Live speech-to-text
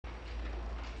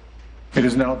It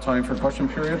is now time for question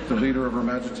period. The Leader of Her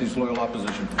Majesty's Loyal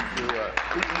Opposition. Mr.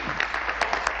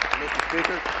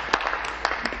 Speaker,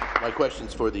 my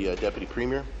question's for the Deputy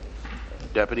Premier.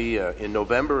 Deputy, in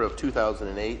November of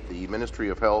 2008, the Ministry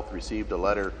of Health received a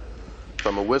letter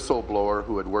from a whistleblower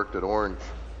who had worked at Ornge.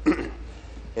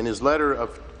 In his letter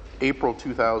of April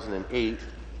 2008,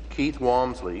 Keith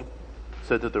Walmsley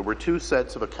said that there were two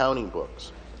sets of accounting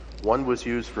books. One was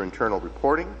used for internal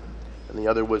reporting, and the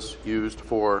other was used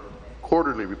for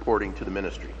quarterly reporting to the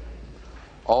ministry,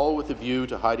 all with a view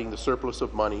to hiding the surplus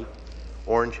of money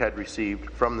Ornge had received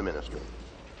from the ministry.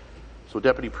 So,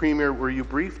 Deputy Premier, were you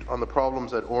briefed on the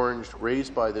problems at Ornge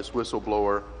raised by this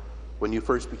whistleblower when you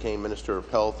first became Minister of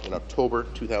Health in October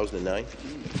 2009?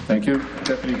 Thank you.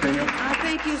 Deputy Premier.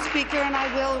 Thank you, Speaker, and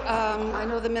I will. I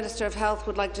know the Minister of Health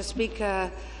would like to speak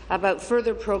about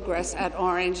further progress at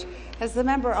Ornge. As the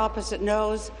member opposite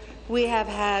knows, we have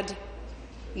had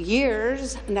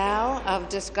years now of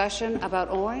discussion about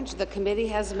Ornge. The committee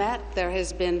has met. There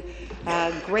has been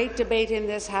great debate in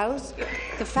this House.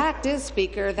 The fact is,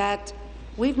 Speaker, that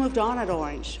we've moved on at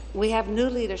Ornge. We have new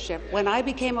leadership. When I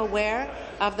became aware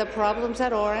of the problems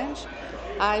at Ornge,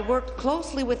 I worked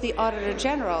closely with the Auditor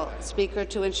General, Speaker,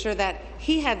 to ensure that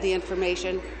he had the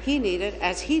information he needed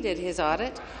as he did his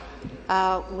audit.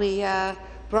 We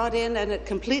brought in a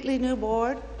completely new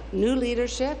board, new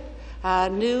leadership,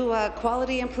 new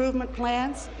quality improvement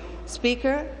plans.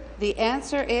 Speaker, the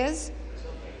answer is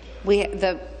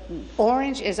the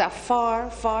Ornge is a far,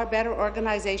 far better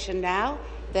organization now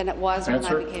than it was when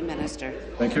I became minister.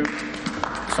 Thank you.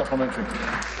 Supplementary.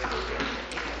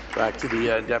 Back to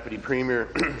the Deputy Premier.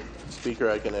 Speaker,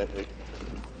 I can,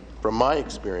 from my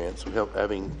experience,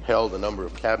 having held a number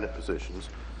of cabinet positions,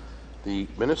 the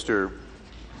minister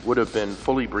would have been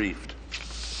fully briefed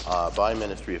by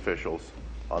ministry officials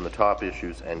on the top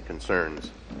issues and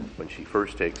concerns when she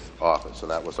first takes office,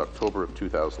 and that was October of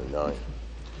 2009.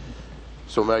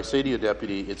 So may I say to you,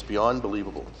 Deputy, it's beyond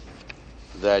believable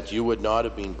that you would not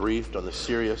have been briefed on the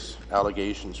serious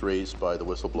allegations raised by the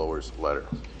whistleblower's letter.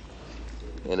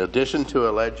 In addition to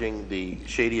alleging the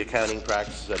shady accounting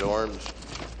practices at Ornge,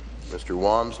 Mr.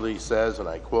 Walmsley says, and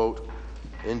I quote,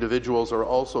 "Individuals are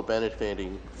also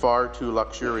benefiting far too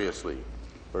luxuriously.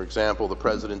 For example, the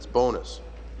President's bonus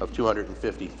of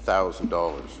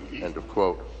 $250,000, end of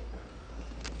quote.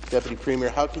 Deputy Premier,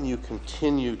 how can you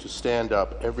continue to stand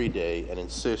up every day and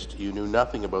insist you knew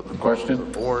nothing about the problems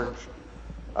of Ornge,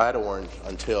 at Ornge,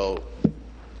 until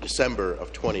December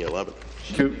of 2011?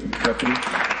 Thank you. Deputy.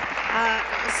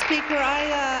 Speaker,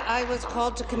 I was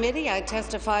called to committee. I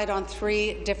testified on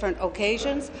 3 different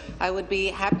occasions. I would be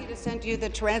happy to send you the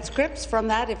transcripts from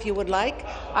that if you would like.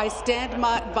 I stand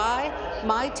by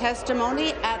my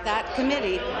testimony at that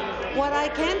committee. What I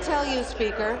can tell you,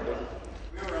 Speaker—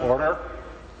 Order.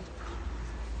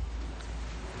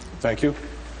 Thank you.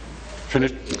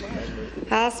 Finish.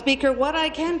 Speaker, what I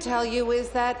can tell you is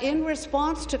that in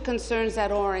response to concerns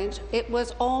at Ornge, it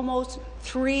was almost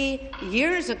 3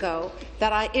 years ago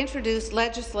that I introduced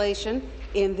legislation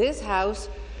in this House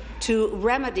to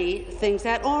remedy things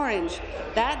at Ornge.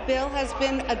 That bill has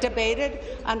been debated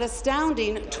an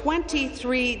astounding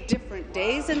 23 different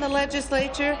days in the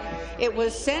legislature. It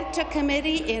was sent to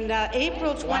committee in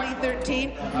April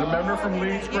 2013. The member from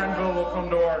Leeds Grenville will come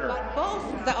to order. But both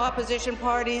the opposition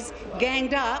parties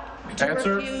ganged up to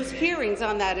refuse hearings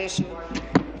on that issue.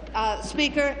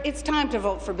 Speaker, it's time to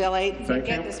vote for Bill 8 and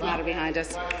get this matter behind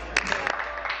us.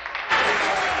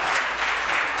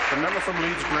 The member from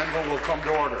Leeds Grenville will come to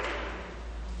order.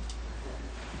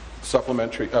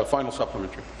 Supplementary. Final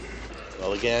supplementary.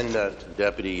 Well, again,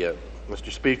 Deputy,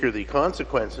 Mr. Speaker, the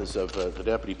consequences of the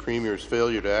Deputy Premier's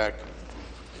failure to act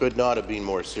could not have been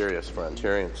more serious for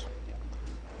Ontarians.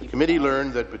 The committee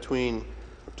learned that between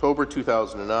October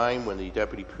 2009, when the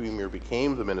Deputy Premier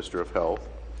became the Minister of Health,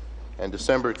 and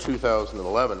December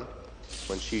 2011,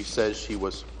 when she says she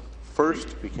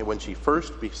first became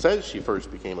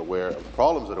aware of the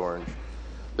problems at Ornge,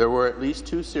 there were at least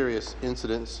 2 serious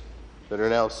incidents that are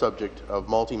now subject of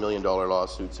multi-million-dollar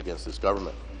lawsuits against this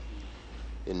government.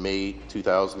 In May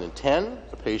 2010,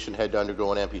 a patient had to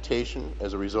undergo an amputation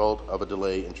as a result of a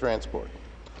delay in transport.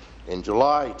 In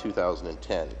July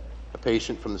 2010, a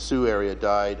patient from the Sioux area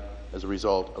died as a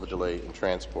result of a delay in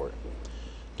transport.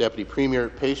 Deputy Premier,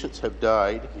 patients have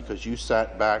died because you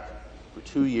sat back for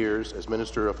 2 years as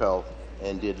Minister of Health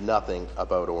and did nothing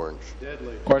about Ornge.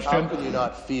 Question. How can you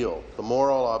not feel the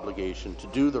moral obligation to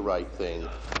do the right thing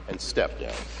and step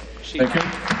down? Thank you.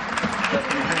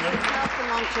 Deputy Premier. Health and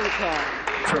long-term care.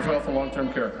 Minister of Health and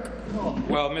Long-Term Care.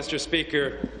 Well, Mr.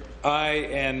 Speaker, I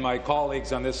and my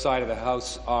colleagues on this side of the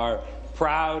House are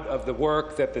proud of the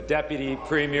work that the Deputy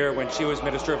Premier, when she was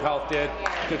Minister of Health, did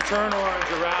to turn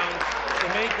Orange around, to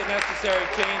make the necessary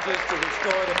changes to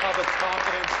restore the public's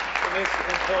confidence in this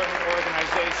important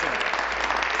organization.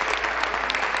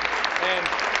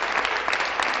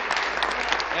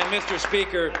 And Mr.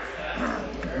 Speaker,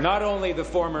 not only the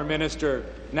former minister,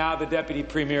 now the Deputy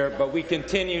Premier, but we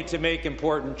continue to make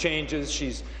important changes.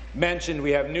 She's mentioned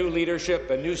we have new leadership,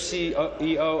 a new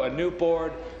CEO, a new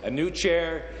board, a new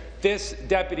chair. This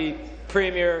Deputy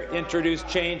Premier introduced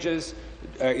changes,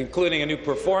 including a new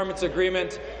performance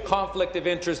agreement, conflict of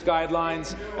interest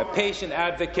guidelines, a patient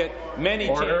advocate, many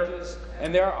changes,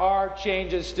 and there are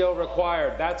changes still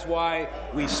required. That's why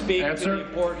we speak to the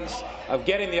importance of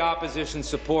getting the opposition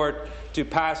support to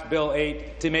pass Bill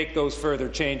 8 to make those further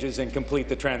changes and complete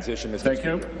the transition, Mr.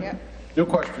 Speaker. Thank you. New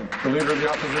question. The Leader of the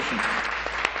Opposition.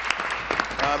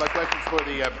 My question is for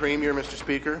the Premier, Mr.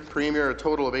 Speaker. Premier, a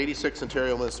total of 86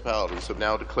 Ontario municipalities have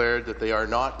now declared that they are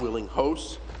not willing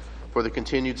hosts for the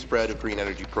continued spread of green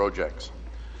energy projects.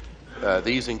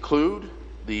 These include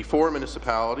the 4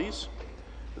 municipalities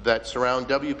that surround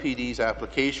WPD's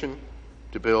application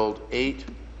to build 8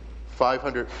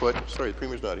 500-foot. Sorry, the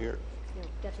Premier's not here.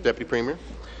 No, Deputy Premier.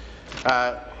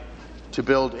 To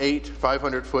build 8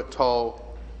 500-foot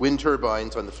tall wind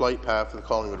turbines on the flight path of the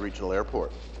Collingwood Regional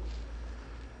Airport.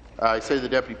 I say to the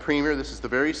Deputy Premier, this is the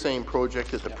very same project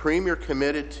that the Premier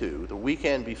committed to the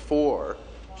weekend before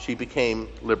she became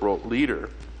Liberal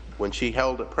leader, when she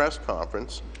held a press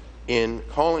conference in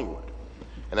Collingwood.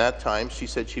 And at that time, she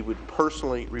said she would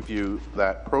personally review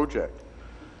that project.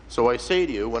 So I say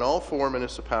to you, when all 4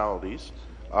 municipalities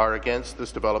are against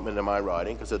this development in my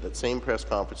riding, because at that same press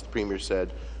conference the Premier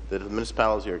said that if the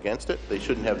municipalities are against it, they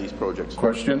shouldn't have these projects.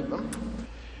 Question.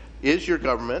 Is your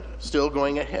government still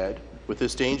going ahead with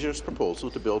this dangerous proposal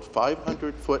to build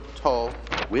 500-foot tall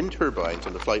wind turbines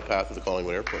on the flight path of the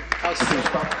Collingwood Airport?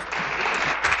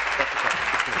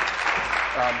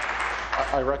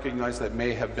 I recognize that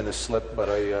may have been a slip, but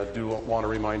I do want to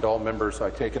remind all members,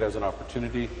 I take it as an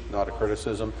opportunity, not a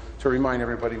criticism, to remind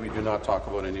everybody we do not talk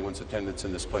about anyone's attendance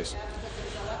in this place.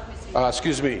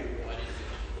 Excuse me,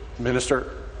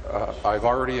 Minister, I've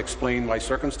already explained my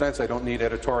circumstance. I don't need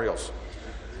editorials.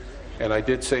 And I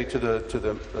did say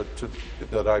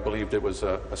that I believed it was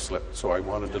a slip, so I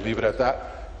wanted to leave it at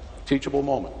that. Teachable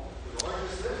moment.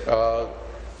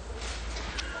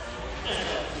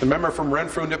 The member from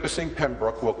Renfrew, Nipissing,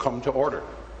 Pembroke will come to order.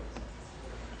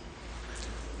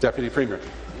 Deputy Premier.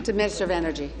 To Minister of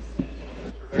Energy.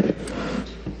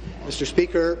 Mr.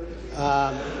 Speaker,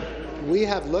 we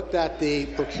have looked at the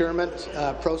procurement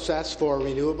process for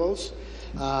renewables,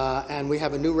 and we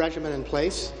have a new regimen in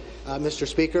place, Mr.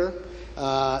 Speaker.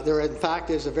 There, in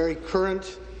fact, is a very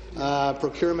current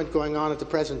procurement going on at the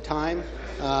present time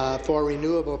for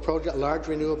large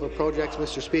renewable projects,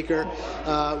 Mr. Speaker,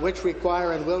 which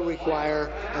require and will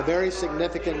require a very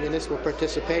significant municipal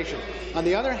participation. On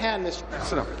the other hand, Mr.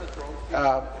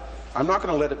 I'm not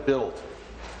going to let it build,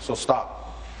 so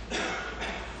stop.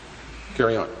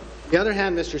 Carry on. On the other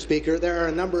hand, Mr. Speaker, there are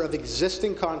a number of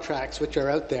existing contracts which are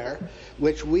out there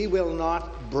which we will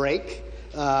not break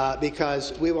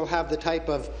because we will have the type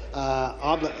of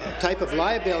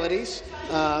liabilities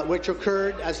which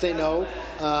occurred, as they know,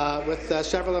 with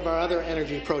several of our other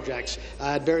energy projects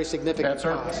at very significant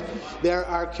cost. There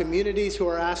are communities who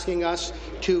are asking us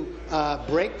to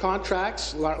break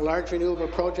contracts, large renewable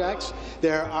projects.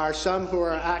 There are some who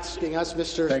are asking us,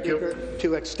 Mr. Speaker,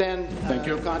 to extend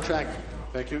the contract.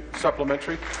 Thank you.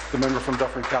 Supplementary. The member from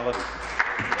Dufferin-Caledon.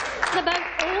 About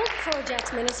old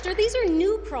projects, Minister. These are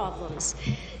new problems.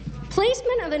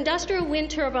 Placement of industrial wind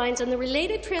turbines and the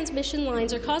related transmission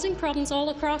lines are causing problems all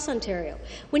across Ontario.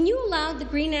 When you allowed the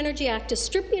Green Energy Act to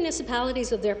strip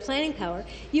municipalities of their planning power,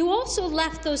 you also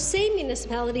left those same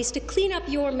municipalities to clean up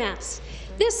your mess.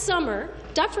 This summer,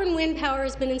 Dufferin Wind Power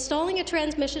has been installing a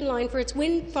transmission line for its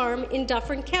wind farm in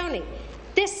Dufferin County.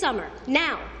 This summer,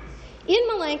 now. In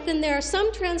Melanchthon, there are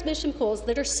some transmission poles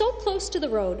that are so close to the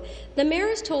road, the mayor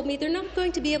has told me they're not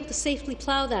going to be able to safely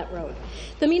plough that road.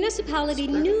 The municipality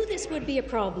knew this would be a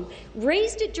problem,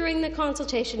 raised it during the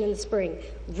consultation in the spring,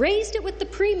 raised it with the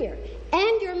Premier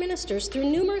and your ministers through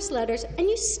numerous letters, and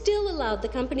you still allowed the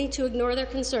company to ignore their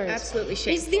concerns. Absolutely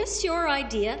shameful. Is this your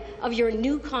idea of your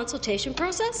new consultation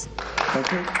process?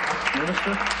 Thank you.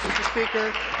 Minister.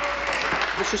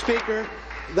 Mr. Speaker,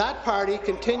 that party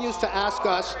continues to ask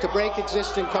us to break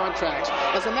existing contracts.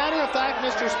 As a matter of fact,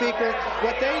 Mr. Speaker,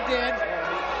 what they did...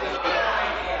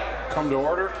 Come to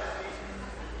order.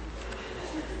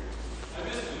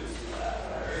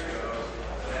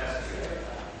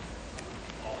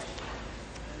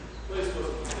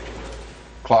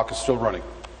 Clock is still running.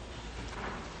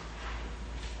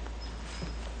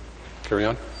 Carry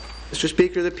on. Mr.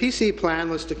 Speaker, the PC plan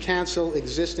was to cancel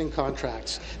existing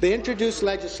contracts. They introduced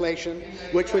legislation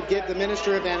which would give the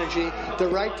Minister of Energy the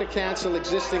right to cancel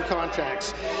existing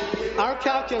contracts. Our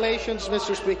calculations,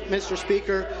 Mr.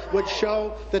 Speaker, would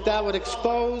show that that would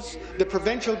expose the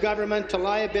provincial government to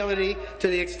liability to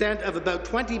the extent of about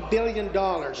 $20 billion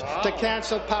to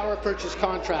cancel power purchase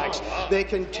contracts. They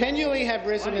continually have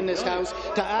risen in this House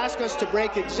to ask us to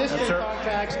break existing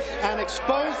contracts and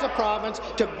expose the province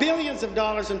to billions of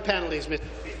dollars in penalties.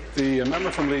 The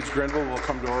member from Leeds Grenville will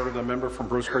come to order. The member from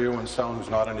Bruce Grey Owen Sound, who's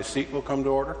not in his seat, will come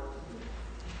to order.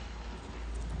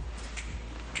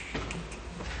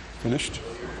 Finished.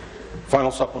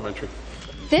 Final supplementary.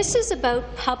 This is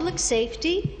about public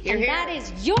safety, and that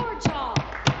is your job.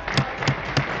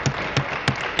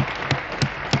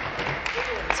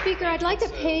 Speaker, I'd like a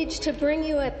page to bring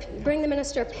the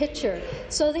minister a picture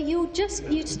so that you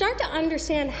start to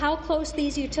understand how close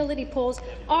these utility poles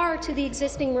are to the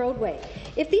existing roadway.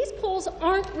 If these poles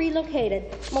aren't relocated,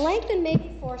 Melancthon may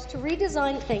be forced to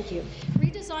redesign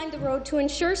the road to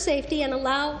ensure safety and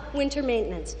allow winter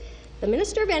maintenance. The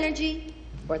Minister of Energy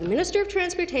or the Minister of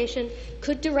Transportation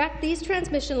could direct these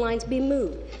transmission lines be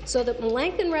moved so that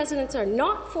Melancthon residents are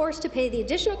not forced to pay the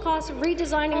additional cost of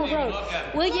redesigning the road.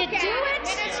 Will you do it?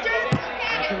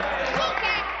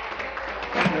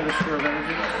 Minister of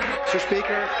Energy. Mr.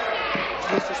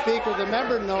 Speaker, the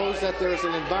member knows that there is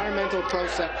an environmental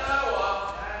process.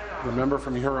 The member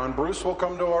from Huron-Bruce will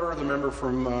come to order. The member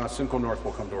from Simcoe North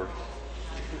will come to order.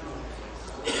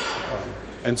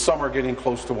 And some are getting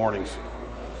close to warnings.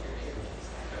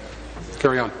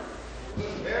 Carry on.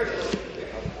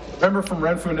 Member from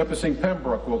Renfrew, Nipissing,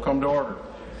 Pembroke will come to order.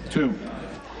 2.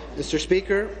 Mr.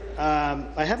 Speaker,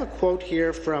 I have a quote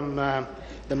here from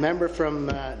the member from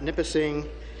Nipissing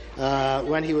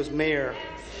when he was mayor,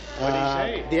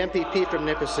 the MPP from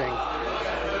Nipissing.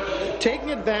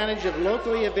 Taking advantage of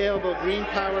locally available green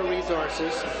power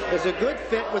resources is a good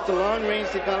fit with the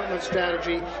long-range development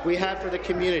strategy we have for the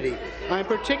community. I am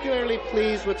particularly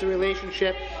pleased with the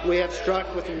relationship we have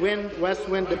struck with West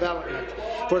Wind Development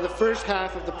for the first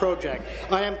half of the project.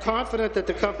 I am confident that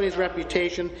the company's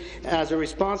reputation as a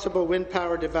responsible wind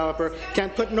power developer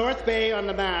can put North Bay on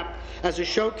the map as a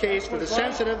showcase for the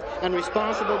sensitive and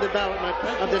responsible development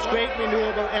of this great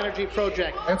renewable energy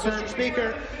project. Mr.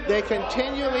 Speaker, they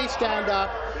continually stand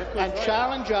up and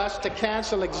challenge us to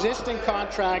cancel existing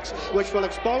contracts which will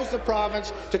expose the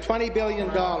province to $20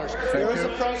 billion. There is a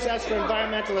process for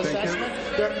environmental assessment.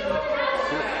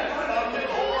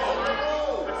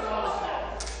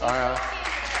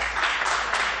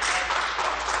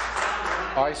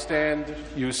 I stand,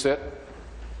 you sit.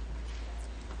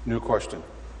 New question.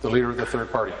 The Leader of the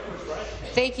Third Party.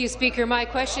 Thank you, Speaker. My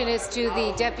question is to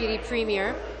the Deputy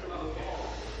Premier.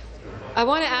 I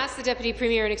want to ask the Deputy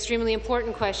Premier an extremely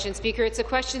important question, Speaker. It's a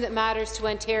question that matters to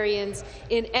Ontarians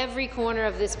in every corner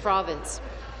of this province.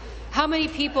 How many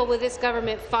people will this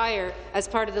government fire as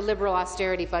part of the Liberal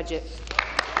austerity budget?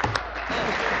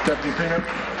 Deputy Premier.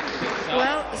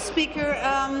 Well, Speaker,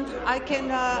 I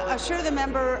can assure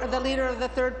the Leader of the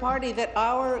Third Party that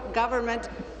our government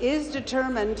is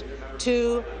determined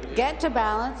to get to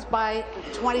balance by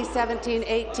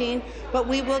 2017-18, but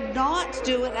we will not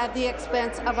do it at the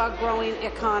expense of our growing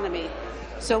economy.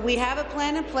 So we have a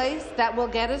plan in place that will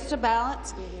get us to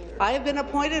balance. I have been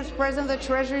appointed as President of the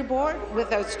Treasury Board.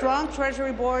 With a strong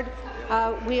Treasury Board,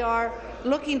 we are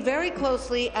looking very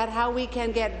closely at how we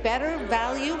can get better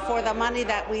value for the money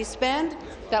that we spend,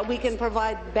 that we can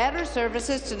provide better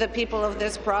services to the people of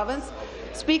this province.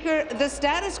 Speaker, the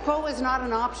status quo is not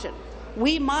an option.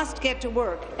 We must get to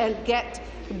work and get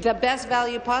the best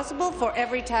value possible for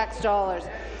every tax dollar.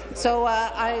 So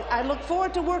I look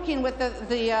forward to working with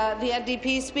the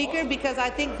NDP, Speaker, because I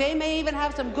think they may even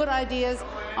have some good ideas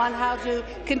on how to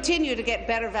continue to get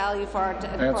better value for our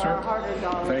hard-earned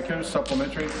dollars. Thank you.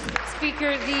 Supplementary.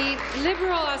 Speaker, the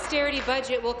Liberal austerity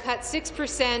budget will cut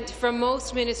 6% from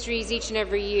most ministries each and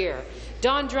every year.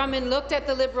 Don Drummond looked at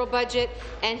the Liberal budget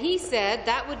and he said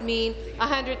that would mean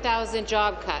 100,000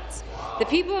 job cuts. The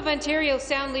people of Ontario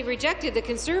soundly rejected the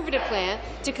Conservative plan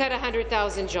to cut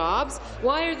 100,000 jobs.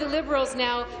 Why are the Liberals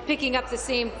now picking up the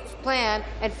same plan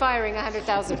and firing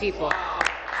 100,000 people?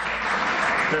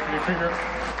 Deputy Premier.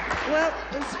 Well,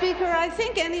 Speaker, I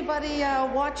think anybody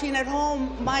watching at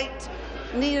home might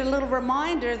need a little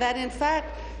reminder that, in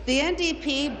fact, the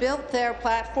NDP built their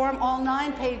platform, all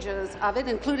 9 pages of it,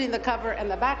 including the cover and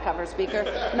the back cover, Speaker.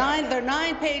 Their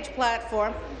 9-page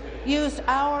platform used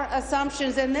our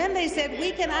assumptions, and then they said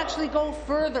we can actually go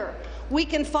further. we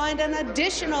can find an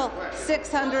additional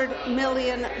 $600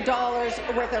 million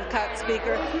worth of cuts,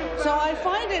 Speaker. So I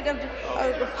find it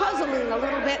puzzling a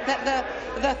little bit that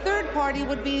the third party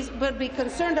would be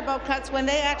concerned about cuts when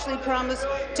they actually promised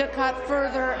to cut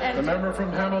further. And the member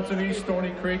from Hamilton East,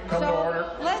 Stony Creek, come to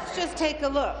order. Let's just take a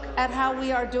look at how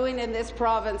we are doing in this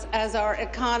province as our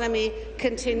economy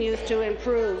continues to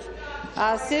improve.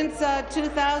 Since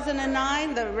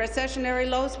 2009, the recessionary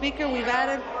low, Speaker, we've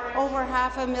added over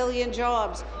 500,000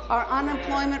 jobs. Our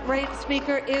unemployment rate,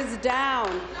 Speaker, is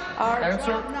down. Our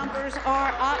job numbers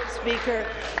are up, Speaker.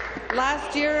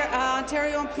 Last year,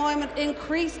 Ontario employment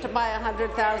increased by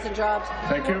 100,000 jobs.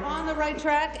 Thank you. We're on the right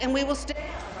track, and we will stay.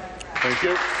 Thank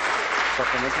you.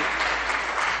 Supplementary.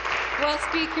 Well,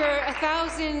 Speaker,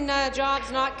 1,000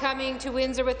 jobs not coming to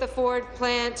Windsor with the Ford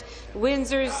plant.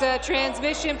 Windsor's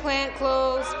transmission plant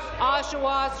closed.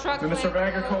 Oshawa's truck Minister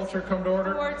plant of Agriculture, come to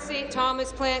order. Ford St.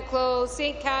 Thomas plant closed.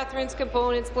 St. Catharines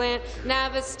components plant.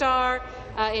 Navistar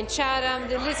in Chatham.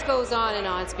 The list goes on and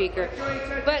on, Speaker.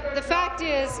 But the fact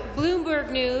is,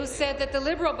 Bloomberg News said that the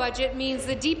Liberal budget means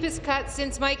the deepest cut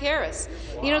since Mike Harris.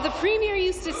 You know, the Premier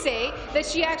used to say that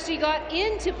she actually got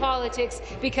into politics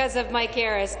because of Mike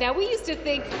Harris. Now, we used to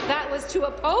think that was to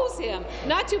oppose him,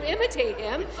 not to imitate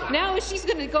him. Now she's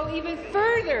going to go even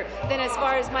further than as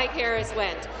far as Mike Harris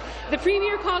went. The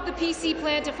Premier called the PC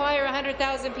plan to fire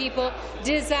 100,000 people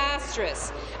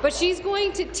disastrous, but she's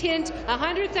going to tint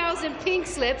 100,000 pink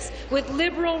slips with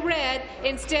Liberal red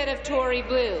instead of Tory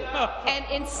blue, and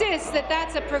insists that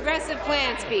that's a progressive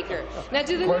plan, Speaker. Now,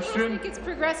 do the Liberals think it's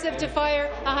progressive to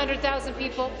fire 100,000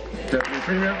 people? Deputy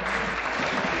Premier.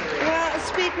 Well,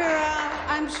 Speaker,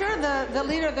 I'm sure the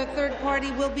Leader of the Third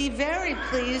Party will be very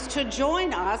pleased to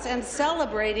join us in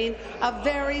celebrating a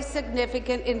very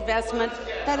significant investment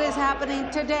that is happening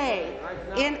today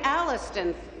in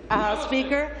Alliston,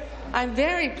 Speaker. I'm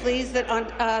very pleased that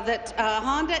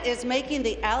Honda is making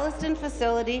the Alliston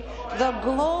facility the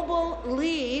global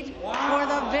lead for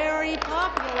the very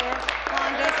popular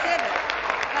Honda Civic.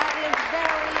 That is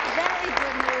very, very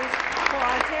good news for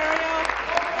Ontario,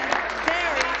 and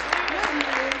very good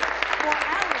news for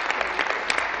Alliston.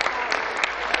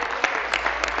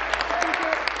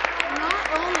 Not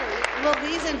only will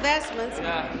these investments,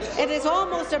 it is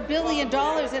almost $1 billion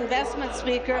investment,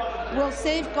 Speaker, will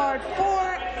safeguard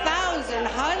 4,000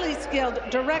 highly skilled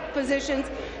direct positions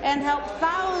and help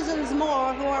thousands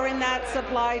more who are in that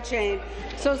supply chain.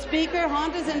 So, Speaker,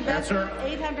 Honda's investing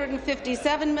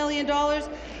 $857 million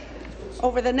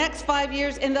over the next 5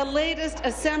 years in the latest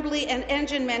assembly and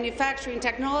engine manufacturing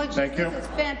technology. Thank you. This is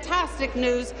fantastic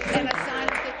news and a sign of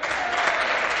the...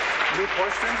 New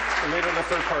question, the Leader of the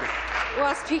Third Party.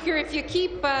 Well, Speaker, if you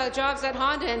keep jobs at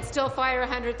Honda and still fire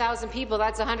 100,000 people,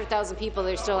 that's 100,000 people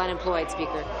that are still unemployed,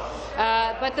 Speaker.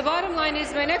 But the bottom line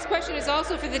is, my next question is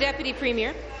also for the Deputy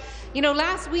Premier. You know,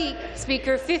 last week,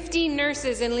 Speaker, 15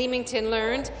 nurses in Leamington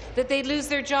learned that they'd lose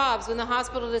their jobs when the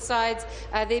hospital decides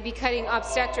they'd be cutting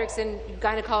obstetrics and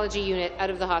gynecology unit out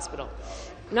of the hospital.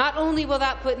 Not only will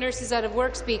that put nurses out of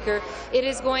work, Speaker, it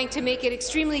is going to make it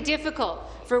extremely difficult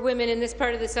for women in this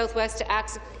part of the Southwest to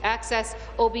access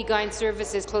OB-GYN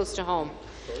services close to home.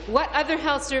 What other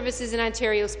health services in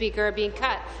Ontario, Speaker, are being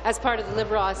cut as part of the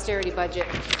Liberal austerity budget?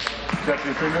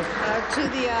 Deputy Premier. To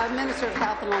the Minister of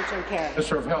Health and Long-Term Care.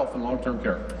 Minister of Health and Long-Term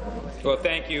Care. Well,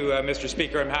 thank you, Mr.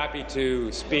 Speaker. I'm happy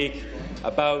to speak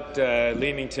about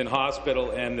Leamington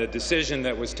Hospital and the decision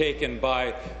that was taken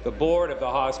by the board of the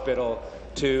hospital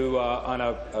to, on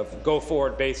a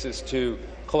go-forward basis, to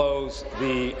close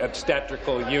the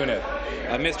obstetrical unit.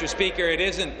 Mr. Speaker, it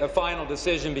isn't a final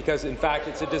decision because, in fact,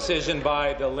 it's a decision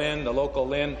by the LHIN, the local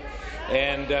LHIN,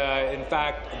 and, in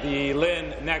fact, the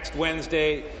LHIN next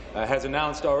Wednesday has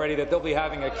announced already that they'll be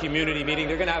having a community meeting.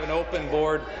 They're going to have an open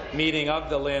board meeting of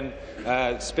the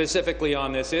LHIN specifically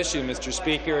on this issue, Mr.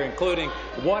 Speaker, including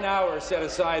 1 hour set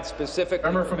aside specifically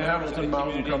Member from Hamilton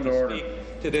Mountain, come to order.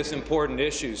 To this important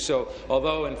issue. So,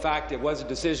 although in fact it was a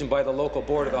decision by the local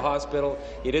board of the hospital,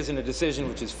 it isn't a decision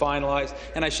which is finalized.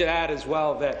 And I should add as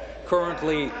well that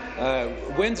currently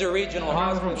Windsor Regional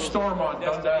Hospital, Stormont,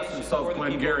 Dundas, and South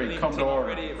Glengarry, come to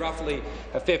order. Already roughly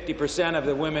 50% of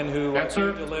the women who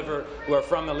do deliver, who are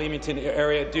from the Leamington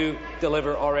area, do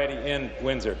deliver already in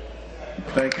Windsor.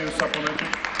 Thank you. Supplementary.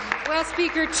 Well,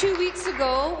 Speaker, 2 weeks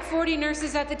ago, 40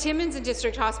 nurses at the Timmins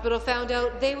District Hospital found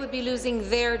out they would be losing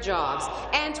their jobs,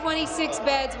 and 26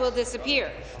 beds will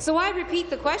disappear. So I repeat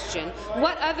the question,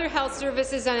 what other health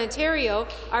services in Ontario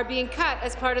are being cut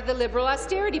as part of the Liberal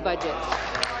austerity budget?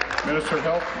 Minister of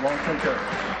Health, Long-Term Care.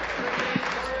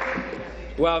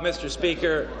 Well, Mr.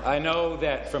 Speaker, I know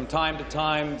that from time to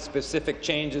time specific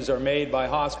changes are made by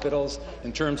hospitals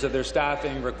in terms of their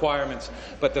staffing requirements,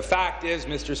 but the fact is,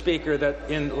 Mr. Speaker, that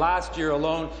in last year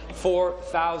alone,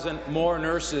 4,000 more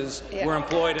nurses were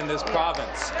employed in this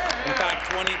province. In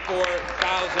fact,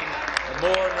 24,000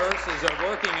 more nurses are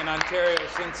working in Ontario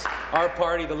since our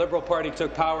party, the Liberal Party,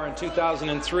 took power in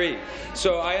 2003.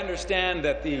 So I understand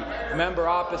that the member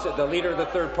opposite, the leader of the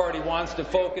third party, wants to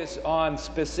focus on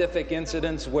specific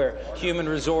incidents where human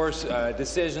resource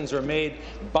decisions are made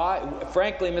by,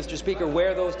 frankly, Mr. Speaker,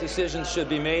 where those decisions should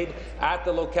be made at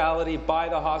the locality, by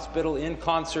the hospital, in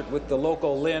concert with the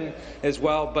local LHIN as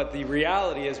well. But the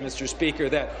reality is, Mr. Speaker,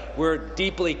 that we're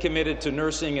deeply committed to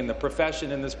nursing and the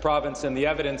profession in this province, and the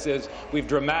evidence is we've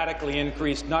dramatically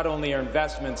increased not only our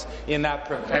investments in that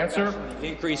profession, the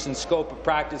increase in scope of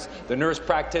practice, the nurse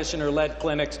practitioner-led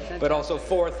clinics, but also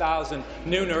 4,000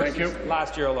 new nurses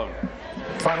last year alone.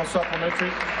 Final supplementary.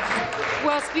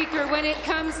 Well, Speaker, when it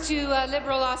comes to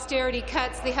Liberal austerity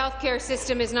cuts, the healthcare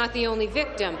system is not the only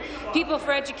victim. People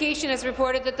for Education has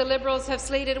reported that the Liberals have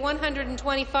slated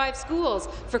 125 schools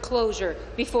for closure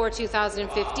before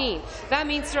 2015. That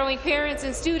means throwing parents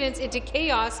and students into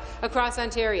chaos across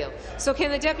Ontario. So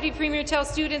can the Deputy Premier tell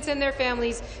students and their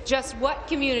families just what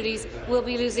communities will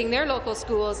be losing their local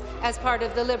schools as part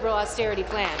of the Liberal austerity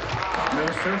plan?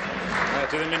 Minister.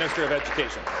 To the Minister of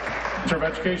Education. Minister of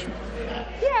Education.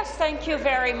 Yes, thank you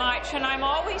very much. And I'm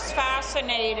always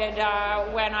fascinated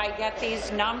when I get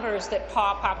these numbers that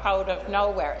pop up out of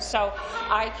nowhere. So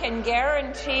I can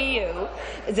guarantee you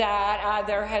that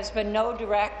there has been no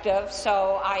directive,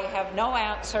 so I have no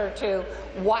answer to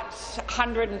what's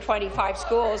 125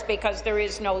 schools because there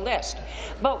is no list.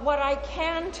 But what I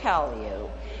can tell you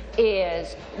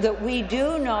is that we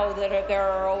do know that there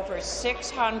are over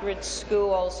 600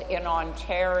 schools in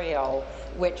Ontario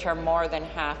which are more than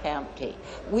half empty.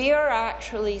 We are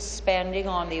actually spending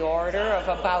on the order of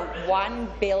about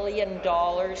 $1 billion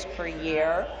per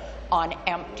year on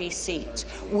empty seats.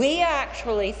 We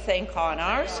actually think on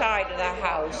our side of the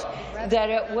House that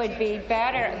it would be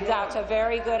better. That's a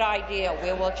very good idea.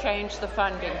 We will change the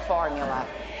funding formula.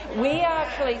 We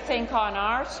actually think on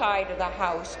our side of the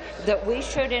House that we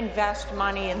should invest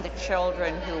money in the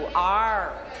children who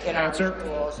are in our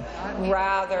schools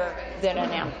rather than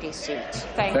in empty seats.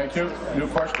 Thank you. New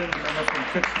question, member from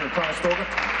Kitchener-Conestoga.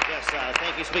 Yes,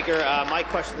 thank you, Speaker. My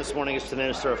question this morning is to the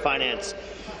Minister of Finance.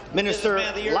 Minister,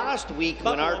 last week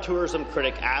when our tourism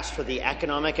critic asked for the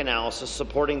economic analysis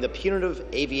supporting the punitive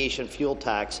aviation fuel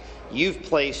tax you've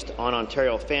placed on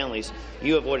Ontario families,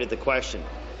 you avoided the question.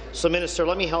 So, Minister,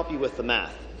 let me help you with the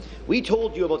math. We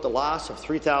told you about the loss of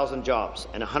 3,000 jobs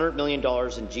and $100 million in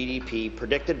GDP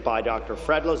predicted by Dr.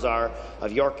 Fred Lazar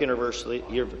of York University's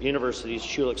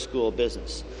Schulich School of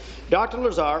Business. Dr.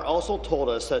 Lazar also told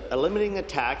us that eliminating the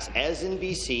tax, as in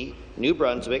BC, New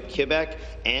Brunswick, Quebec,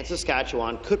 and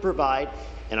Saskatchewan, could provide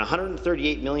an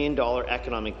 $138 million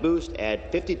economic boost, add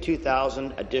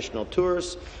 52,000 additional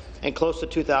tourists, and close to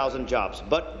 2,000 jobs.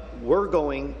 But we're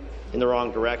going in the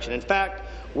wrong direction. In fact,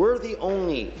 we're the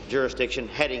only jurisdiction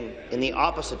heading in the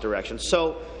opposite direction.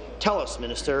 So tell us,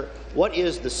 Minister, what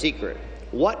is the secret?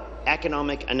 What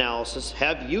economic analysis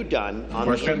have you done on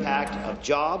the impact of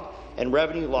job and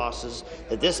revenue losses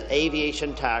that this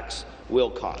aviation tax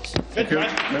will cause? Thank you.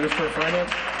 Minister of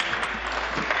Finance.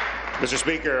 Mr.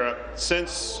 Speaker,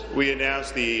 since we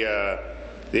announced the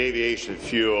aviation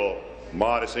fuel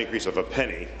modest increase of a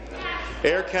penny,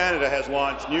 Air Canada has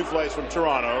launched new flights from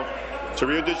Toronto to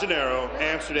Rio de Janeiro,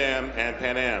 Amsterdam, and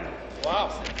Pan Am.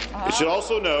 Wow. You should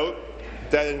also note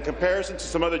that in comparison to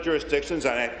some other jurisdictions,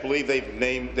 and I believe they've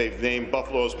named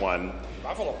Buffalo as one,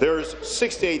 there's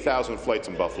 68,000 flights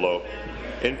in Buffalo.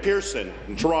 In Pearson,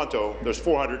 in Toronto, there's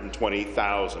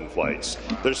 420,000 flights.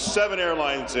 There's 7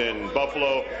 airlines in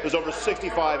Buffalo. There's over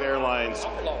 65 airlines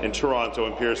in Toronto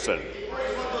and Pearson.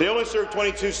 They only serve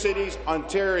 22 cities,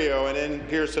 Ontario, and in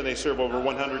Pearson they serve over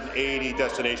 180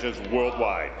 destinations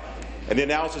worldwide. And the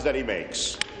analysis that he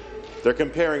makes, they're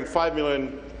comparing 5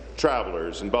 million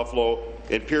travelers in Buffalo.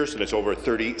 In Pearson, it's over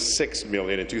 36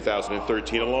 million in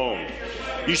 2013 alone.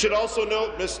 You should also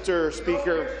note, Mr.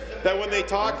 Speaker, that when they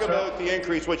talk about the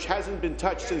increase, which hasn't been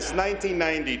touched since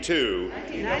 1992,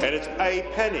 and it's a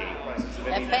penny,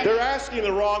 they're asking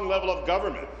the wrong level of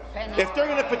government. If they're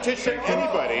going to petition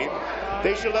anybody,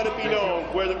 they should let it be known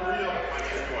where the real...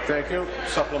 Thank you.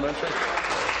 Supplementary.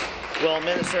 Well,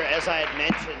 Minister, as I had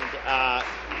mentioned,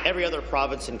 every other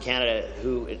province in Canada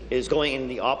who is going in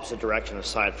the opposite direction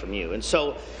aside from you. And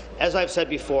so, as I've said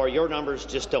before, your numbers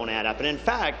just don't add up. And in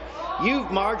fact, you've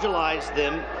marginalized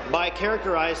them by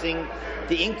characterizing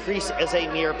the increase as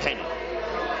a mere penny.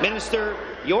 Minister,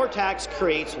 your tax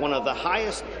creates one of the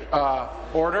highest—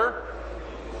 Order.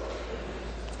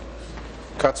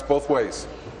 Cuts both ways.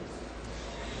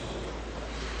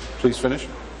 Please finish.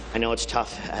 I know it's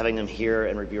tough having them here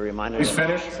and be reminded. Please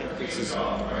finish.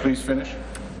 Please finish.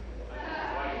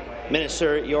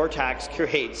 Minister, your tax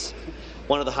creates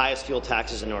one of the highest fuel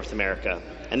taxes in North America,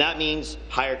 and that means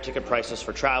higher ticket prices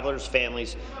for travellers,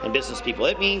 families, and business people.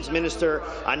 It means, Minister,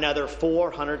 another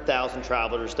 400,000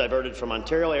 travellers diverted from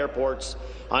Ontario airports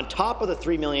on top of the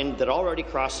 3 million that already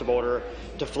crossed the border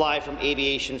to fly from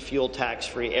aviation fuel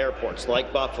tax-free airports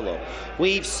like Buffalo.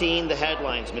 We've seen the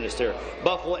headlines, Minister.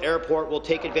 Buffalo Airport will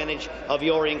take advantage of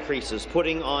your increases,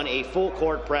 putting on a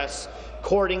full-court press,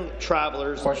 courting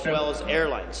travellers as well as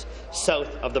airlines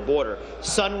south of the border.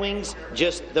 Sunwing's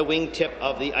just the wingtip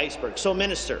of the iceberg. So,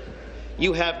 Minister,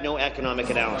 you have no economic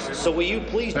analysis. So will you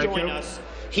please join us,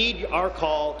 heed our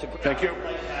call to— Thank you.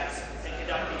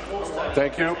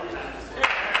 Thank you.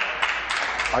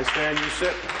 I stand, you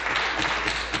sit.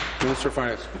 Minister of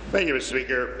Finance. Thank you, Mr.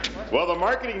 Speaker. Well, the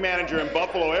marketing manager in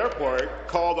Buffalo Airport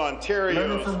called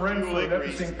Ontario's fuel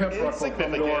increase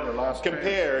insignificant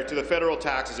compared to the federal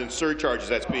taxes and surcharges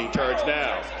that's being charged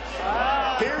now.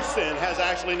 Pearson has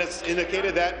actually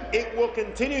indicated that it will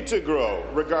continue to grow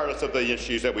regardless of the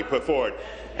issues that we put forward.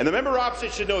 And the member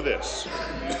opposite should know this.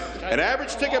 An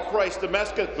average ticket price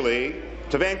domestically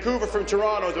to Vancouver from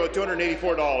Toronto is about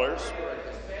 $284,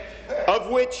 of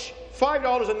which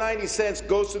 $5.90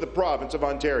 goes to the province of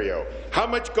Ontario. How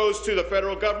much goes to the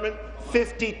federal government?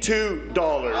 $52,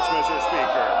 Mr.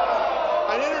 Speaker.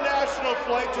 An international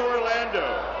flight to Orlando,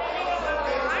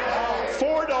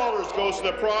 $4 goes to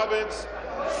the province,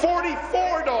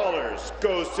 $44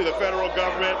 goes to the federal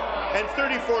government, and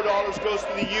 $34 goes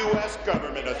to the U.S.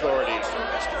 government authorities.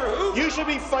 You should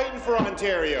be fighting for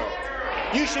Ontario.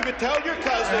 You should tell your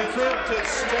cousins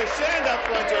to stand up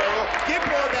for Ontario, give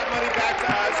more of that money back to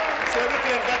us so we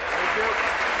can invest. Thank you.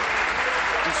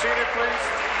 You seated, please.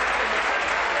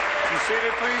 You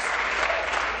seated, please.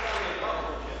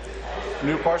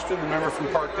 New question, the member from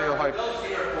Parkdale High.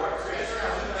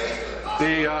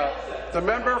 The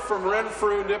member from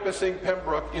Renfrew, Nipissing,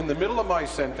 Pembroke, in the middle of my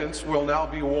sentence, will now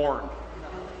be warned.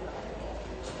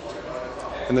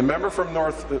 And the member from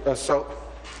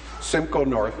Simcoe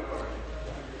North,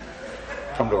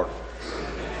 come to order.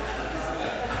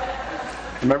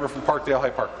 The member from Parkdale High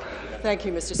Park. Thank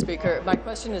you, Mr. Speaker. My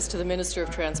question is to the Minister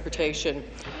of Transportation.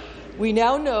 We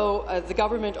now know the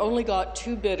government only got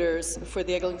 2 bidders for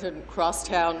the Eglinton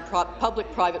Crosstown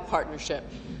public-private partnership.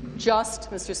 Just,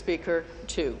 Mr. Speaker,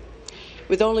 2.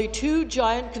 With only 2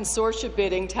 giant consortia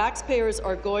bidding, taxpayers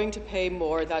are going to pay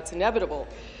more. That's inevitable.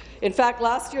 In fact,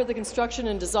 last year, the Construction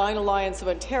and Design Alliance of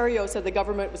Ontario said the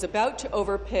government was about to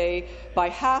overpay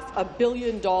by $500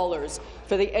 million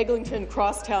for the Eglinton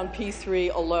Crosstown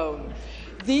P3 alone.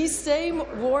 These same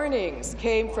warnings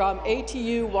came from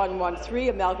ATU 113,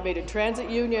 Amalgamated Transit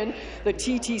Union, the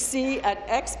TTC, and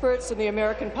experts in the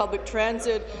American Public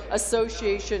Transit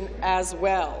Association as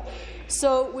well.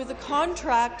 So, with the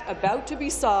contract about to be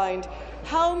signed,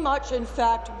 how much, in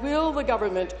fact, will the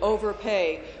government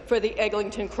overpay for the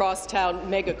Eglinton Crosstown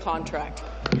mega contract?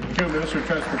 Minister of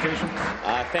Transportation.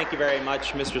 Thank you very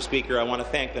much, Mr. Speaker. I want to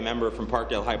thank the member from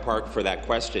Parkdale High Park for that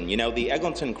question. You know, the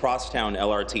Eglinton Crosstown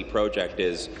LRT project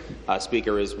is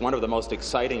one of the most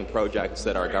exciting projects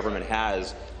that our government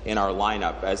has in our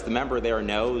lineup. As the member there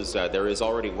knows, there is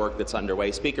already work that's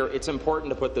underway. Speaker, it's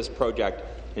important to put this project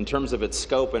in terms of its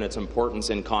scope and its importance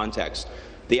in context.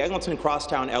 The Eglinton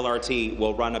Crosstown LRT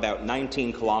will run about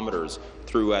 19 kilometres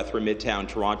through Midtown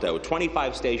Toronto,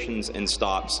 25 stations and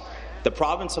stops. The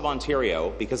province of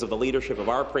Ontario, because of the leadership of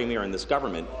our Premier and this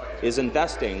government, is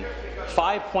investing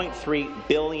 $5.3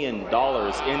 billion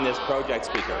in this project,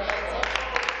 Speaker.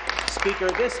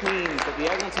 Speaker, this means that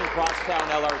the Eglinton Crosstown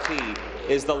LRT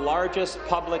is the largest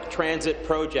public transit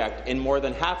project in more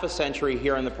than half a century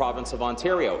here in the province of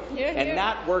Ontario. And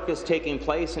that work is taking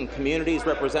place in communities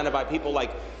represented by people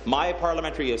like my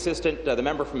parliamentary assistant, the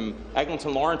member from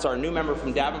Eglinton Lawrence, our new member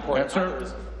from Davenport, and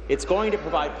others. It's going to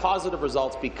provide positive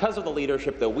results because of the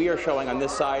leadership that we are showing on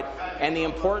this side and the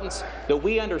importance that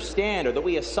we understand or that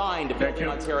we assign to building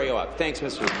Ontario up. Thanks,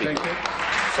 Mr. Speaker. Thank you.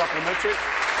 Supplementary.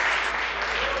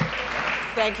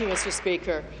 Thank you, Mr.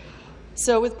 Speaker.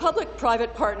 So with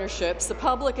public-private partnerships, the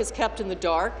public is kept in the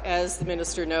dark, as the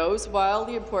minister knows, while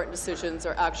the important decisions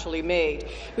are actually made.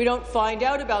 We don't find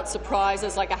out about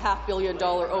surprises like a $500 million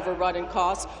overrun in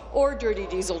costs or dirty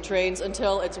diesel trains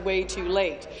until it's way too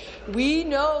late. We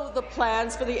know the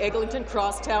plans for the Eglinton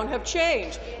Crosstown have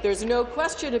changed. There's no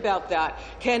question about that.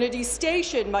 Kennedy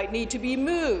Station might need to be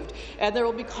moved, and there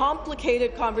will be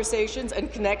complicated conversations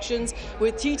and connections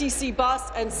with TTC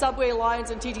bus and subway lines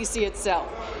and TTC itself.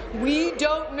 We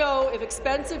don't know if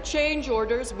expensive change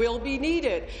orders will be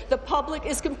needed. The public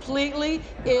is completely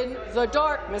in the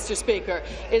dark, Mr. Speaker.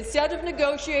 Instead of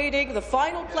negotiating the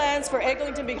final plans for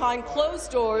Eglinton behind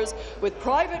closed doors with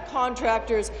private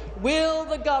contractors, will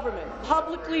the government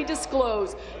publicly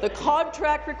disclose the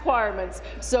contract requirements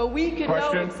so we can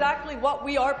know exactly what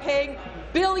we are paying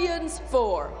billions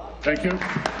for? Thank you.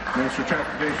 Minister of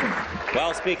Transportation.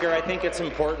 Well, Speaker, I think it's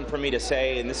important for me to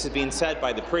say, and this is being said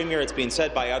by the Premier, it's being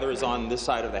said by others on this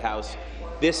side of the House,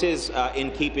 this is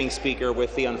in keeping, Speaker,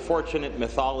 with the unfortunate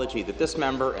mythology that this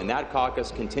member and that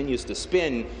caucus continues to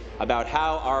spin about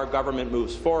how our government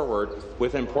moves forward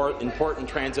with important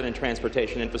transit and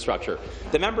transportation infrastructure.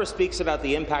 The member speaks about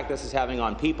the impact this is having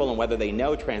on people and whether they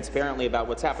know transparently about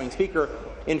what's happening. Speaker,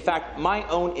 in fact, my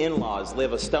own in-laws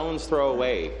live a stone's throw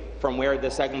away from where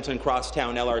this Eglinton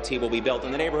Crosstown LRT will be built,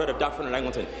 in the neighbourhood of Dufferin and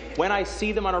Eglinton. When I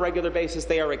see them on a regular basis,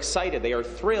 they are excited. They are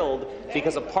thrilled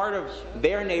because a part of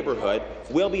their neighbourhood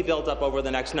will be built up over the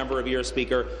next number of years,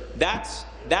 Speaker. That's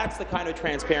the kind of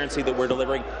transparency that we're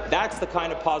delivering. That's the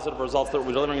kind of positive results that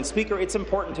we're delivering. And, Speaker, it's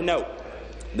important to note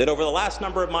that over the last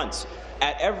number of months,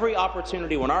 at every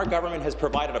opportunity when our government has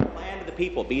provided a plan to the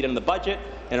people, be it in the budget,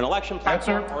 in an election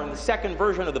platform, or in the second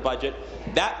version of the budget,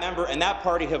 that member and that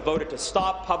party have voted to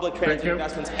stop public transit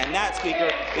investments, and that,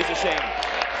 Speaker, is a shame.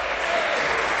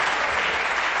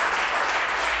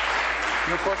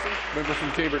 Your question, member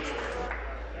from Cambridge.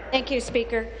 Thank you,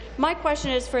 Speaker. My question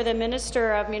is for the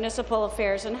Minister of Municipal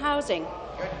Affairs and Housing.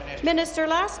 Minister,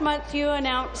 last month you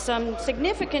announced some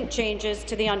significant changes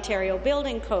to the Ontario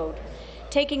Building Code.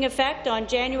 Taking effect on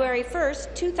January 1,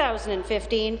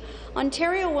 2015,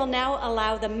 Ontario will now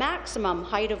allow the maximum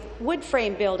height of wood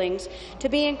frame buildings to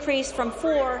be increased from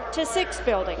 4 to 6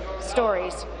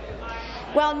 stories.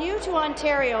 While new to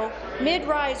Ontario,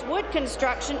 mid-rise wood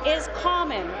construction is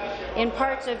common in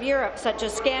parts of Europe such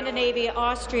as Scandinavia,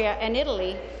 Austria and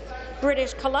Italy.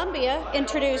 British Columbia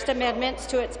introduced amendments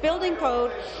to its building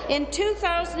code in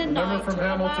 2009 to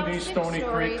allow 6-story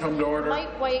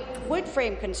lightweight wood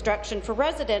frame construction for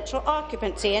residential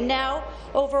occupancy, and now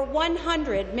over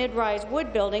 100 mid-rise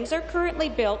wood buildings are currently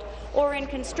built or in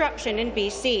construction in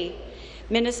BC.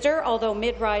 Minister, although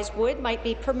mid-rise wood might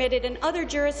be permitted in other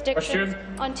jurisdictions,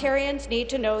 Ontarians need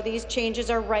to know these changes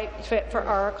are right fit for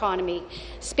our economy.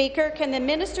 Speaker, can the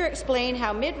minister explain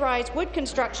how mid-rise wood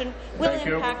construction will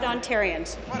impact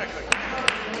Ontarians?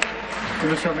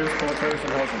 Minister of Municipal Affairs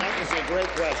and Housing. That is a great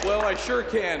question. Well, I sure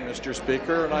can, Mr.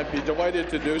 Speaker, and I'd be delighted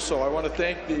to do so. I want to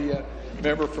thank the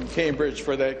member from Cambridge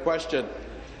for that question.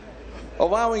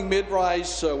 Allowing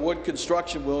mid-rise wood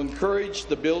construction will encourage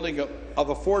the building of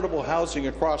affordable housing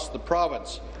across the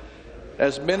province.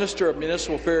 As Minister of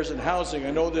Municipal Affairs and Housing,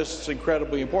 I know this is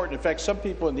incredibly important. In fact, some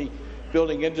people in the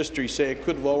building industry say it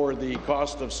could lower the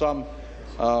cost of some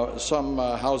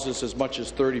houses as much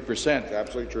as 30%.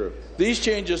 Absolutely true. These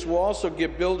changes will also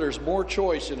give builders more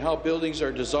choice in how buildings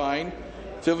are designed,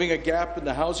 filling a gap in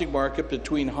the housing market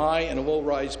between high and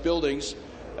low-rise buildings,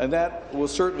 and that will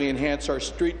certainly enhance our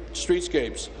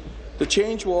streetscapes. The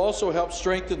change will also help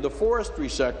strengthen the forestry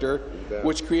sector,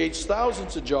 which creates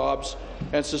thousands of jobs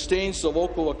and sustains the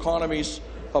local economies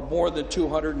of more than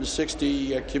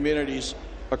 260 communities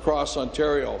across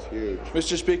Ontario.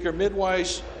 Mr. Speaker,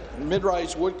 mid-rise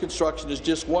wood construction is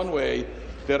just one way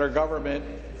that our government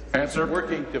is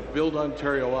working to build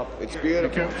Ontario up. It's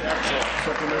beautiful.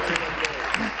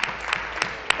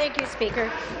 Thank you,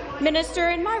 Speaker. Minister,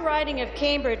 in my riding of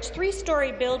Cambridge,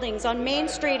 3-story buildings on Main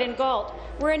Street in Galt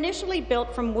were initially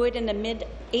built from wood in the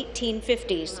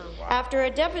mid-1850s. After a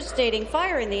devastating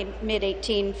fire in the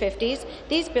mid-1850s,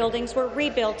 these buildings were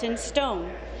rebuilt in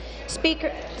stone.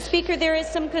 Speaker, there is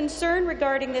some concern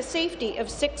regarding the safety of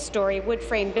 6-story wood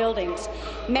frame buildings.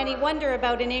 Many wonder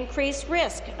about an increased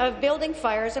risk of building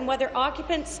fires and whether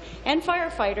occupants and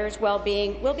firefighters'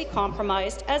 well-being will be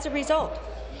compromised as a result.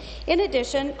 In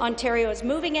addition, Ontario is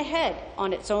moving ahead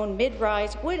on its own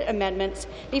mid-rise wood amendments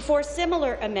before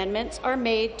similar amendments are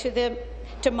made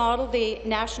to model the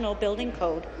National Building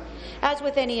Code. As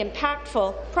with any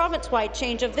impactful province-wide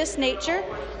change of this nature,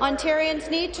 Ontarians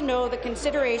need to know the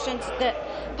considerations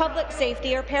that public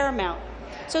safety are paramount.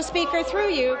 So, Speaker, through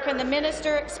you, can the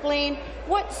minister explain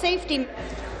what safety...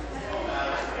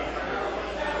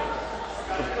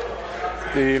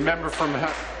 The member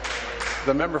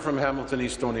from Hamilton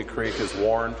East Stony Creek is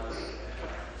warned.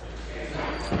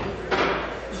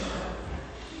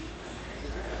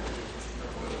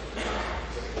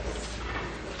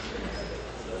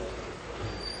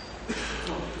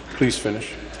 Please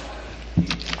finish.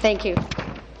 Thank you.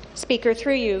 Speaker,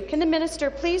 through you, can the minister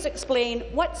please explain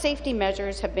what safety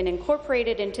measures have been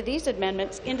incorporated into these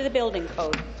amendments into the building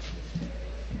code?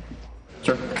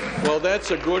 Sir. Well,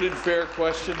 that's a good and fair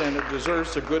question, and it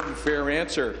deserves a good and fair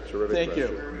answer. Thank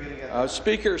you.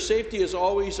 Speaker, safety is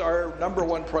always our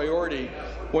 #1 priority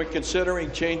when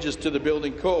considering changes to the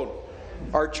building code.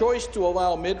 Our choice to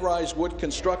allow mid-rise wood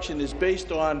construction is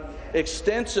based on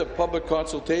extensive public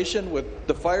consultation with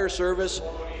the fire service,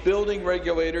 building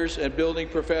regulators, and building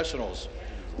professionals.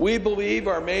 We believe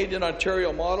our Made in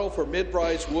Ontario model for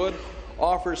mid-rise wood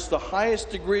offers the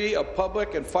highest degree of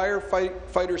public and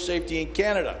firefighter safety in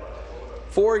Canada.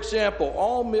 For example,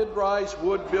 all mid-rise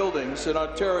wood buildings in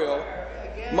Ontario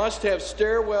must have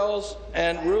stairwells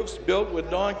and roofs built with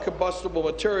non-combustible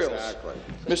materials. Exactly.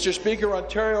 Mr. Speaker,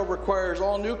 Ontario requires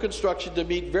all new construction to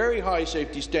meet very high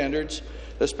safety standards,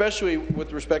 especially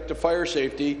with respect to fire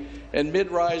safety, and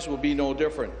mid-rise will be no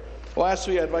different.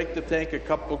 Lastly, I'd like to thank a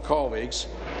couple of colleagues.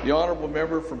 The honourable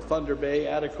member from Thunder Bay,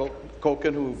 Ada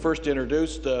Koken, who first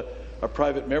introduced a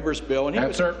private member's bill, and he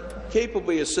was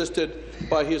capably assisted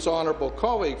by his honourable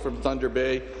colleague from Thunder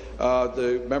Bay,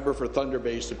 the member for Thunder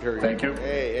Bay Superior. Thank you.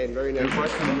 Hey, and very nice. New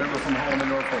question, the member from Holman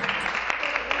Norfolk.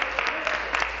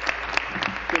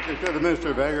 Speaker, to the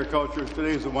Minister of Agriculture,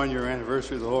 today is the one-year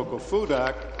anniversary of the Local Food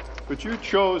Act, but you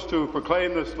chose to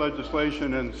proclaim this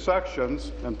legislation in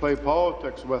sections and play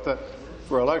politics with it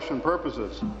for election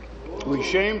purposes. We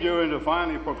shamed you into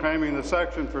finally proclaiming the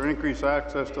section for increased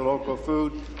access to local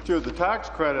food through the tax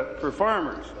credit for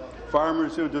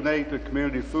farmers who donate to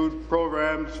community food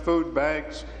programs, food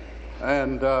banks,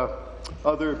 and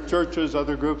other churches,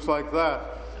 other groups like that.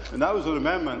 And that was an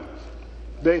amendment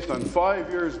based on 5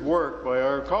 years' work by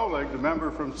our colleague, the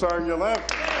member from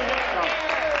Sarnia-Lambton.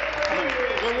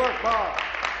 Good work, Bob.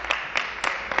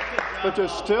 But you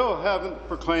still haven't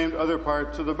proclaimed other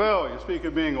parts of the bill. You speak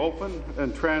of being open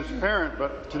and transparent,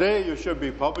 but today you should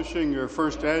be publishing your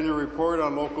first annual report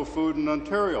on local food in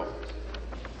Ontario.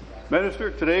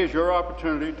 Minister, today is your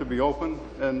opportunity to be open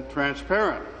and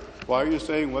transparent. Why are you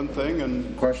saying one thing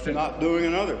and not doing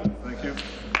another? Thank you. Food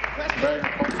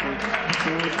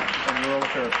and Rural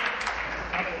Affairs.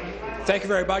 Thank you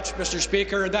very much, Mr.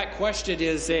 Speaker. That question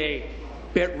is a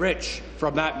bit rich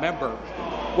from that member.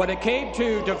 When it came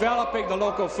to developing the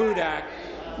Local Food Act,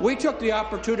 we took the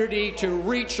opportunity to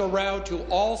reach around to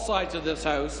all sides of this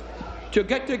House to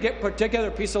put together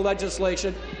a piece of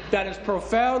legislation that is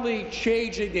profoundly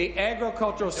changing the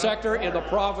agricultural sector in the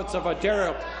province of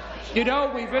Ontario. You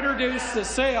know, we've introduced the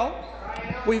sale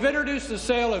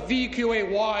of VQA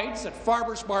wines at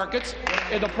farmers markets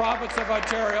in the province of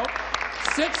Ontario.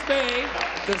 Since May,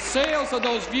 the sales of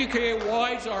those VQA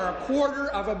wines are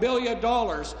 $250 million,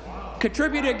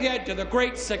 contributing again to the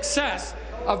great success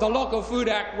of the Local Food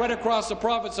Act right across the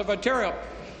province of Ontario.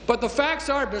 But the facts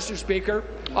are, Mr. Speaker,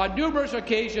 on numerous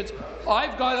occasions,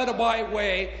 I've gone out of my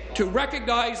way to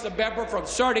recognize the member from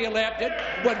Sarnia-Lambton.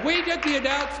 When we did the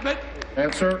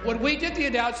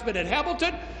announcement in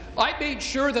Hamilton, I made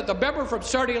sure that the member from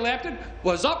Sarnia-Lambton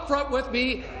was up front with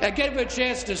me and gave him a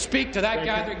chance to speak to that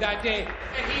gathering that day.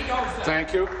 And he knows that.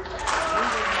 Thank you.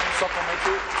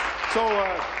 Supplementary.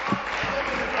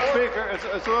 Speaker,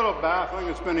 it's a little baffling.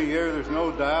 It's been a year. There's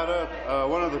no data.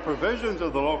 One of the provisions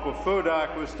of the Local Food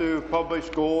Act was to publish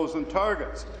goals and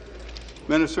targets.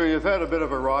 Minister, you've had a bit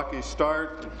of a rocky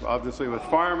start, obviously with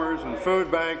farmers and food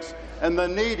banks and the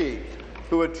needy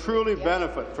who would truly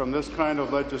benefit from this kind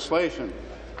of legislation.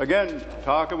 Again,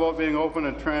 talk about being open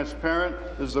and transparent.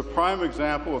 This is a prime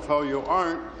example of how you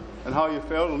aren't and how you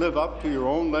fail to live up to your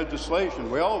own legislation.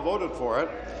 We all voted for it.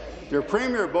 Your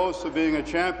Premier boasts of being a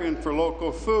champion for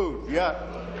local food, yet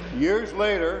years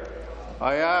later,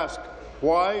 I ask,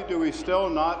 why do we still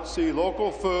not see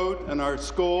local food in our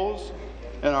schools,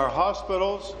 in our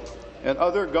hospitals, and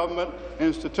other government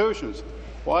institutions?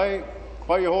 Why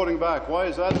are you holding back? Why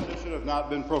has that initiative not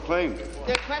been proclaimed?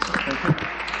 Good question.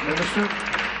 Minister.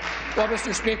 Well,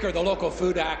 Mr. Speaker, the Local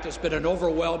Food Act has been an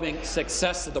overwhelming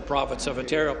success in the province of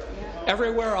Ontario.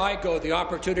 Everywhere I go, the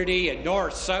opportunity in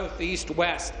north, south, east,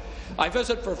 west, I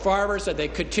visit for farmers and they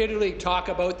continually talk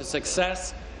about the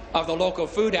success of the Local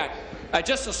Food Act.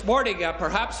 Just this morning,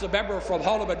 perhaps the member from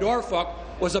Holman Norfolk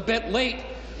was a bit late,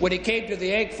 when he came to the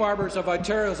Egg Farmers of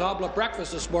Ontario's omelette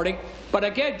breakfast this morning. But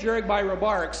again, during my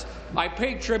remarks, I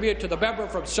paid tribute to the member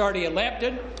from Sarnia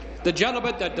Lambton, the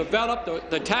gentleman that developed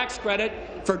the tax credit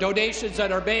for donations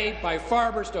that are made by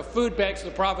farmers to food banks in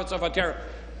the province of Ontario.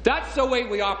 That's the way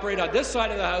we operate on this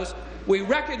side of the House. We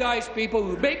recognize people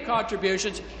who make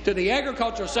contributions to the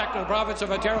agricultural sector of the province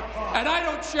of Ontario, and I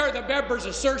don't share the member's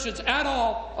assertions at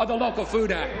all on the Local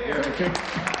Food Act. Thank you. Your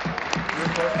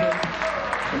question,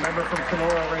 the member from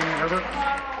Kenora, Rainy River.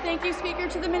 Thank you, Speaker.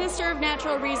 To the Minister of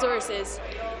Natural Resources.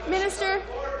 Minister,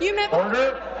 you met...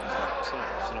 Order.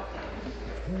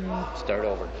 Start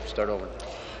over.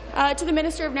 To the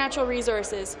Minister of Natural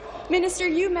Resources. Minister,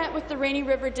 you met with the Rainy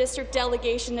River District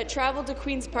delegation that travelled to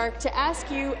Queen's Park to ask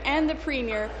you and the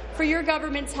Premier for your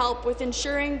government's help with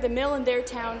ensuring the mill in their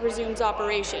town resumes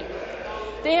operation.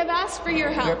 They have asked for your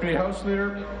help. Deputy House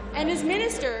Leader. And as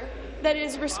Minister,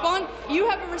 you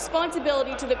have a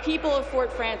responsibility to the people of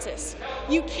Fort Frances.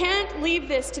 You can't leave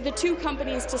this to the two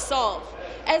companies to solve.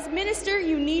 As Minister,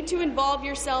 you need to involve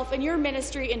yourself and your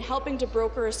ministry in helping to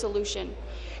broker a solution.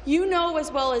 You know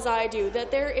as well as I do that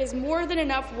there is more than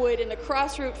enough wood in the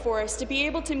Crossroot Forest to be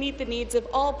able to meet the needs of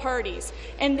all parties,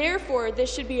 and therefore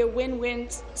this should be a win-win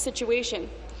situation.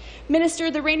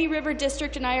 Minister, the Rainy River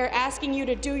District and I are asking you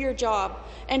to do your job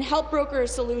and help broker a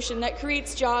solution that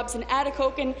creates jobs in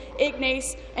Atikokan,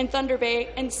 Ignace, and Thunder Bay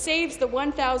and saves the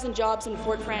 1,000 jobs in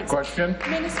Fort Frances. Question.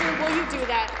 Minister, will you do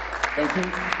that? Thank you.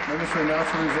 Minister of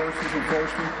Natural Resources and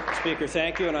Forestry. Speaker,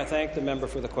 thank you, and I thank the member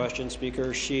for the question.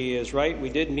 Speaker, she is right. We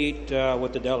did meet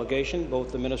with the delegation,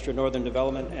 both the Minister of Northern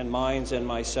Development and Mines and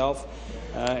myself,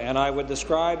 and I would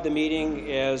describe the meeting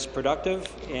as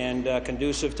productive and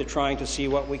conducive to trying to see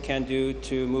what we can do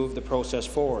to move the process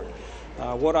forward.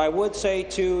 What I would say,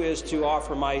 too, is to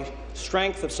offer my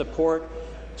strength of support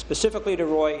specifically to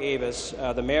Roy Avis,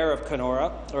 the Mayor of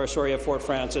of Fort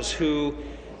Frances, who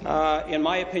in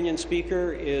my opinion,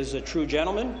 Speaker, is a true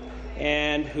gentleman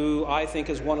and who I think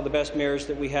is one of the best mayors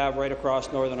that we have right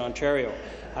across Northern Ontario.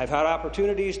 I've had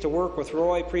opportunities to work with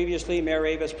Roy previously, Mayor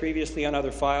Avis previously on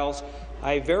other files.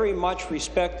 I very much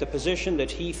respect the position that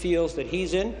he feels that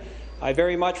he's in. I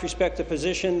very much respect the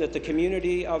position that the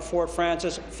community of Fort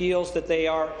Frances feels that they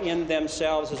are in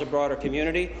themselves as a broader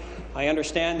community. I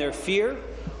understand their fear.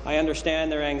 I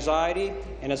understand their anxiety,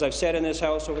 and as I've said in this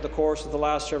House over the course of the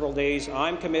last several days,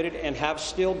 I'm committed and have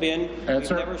still been,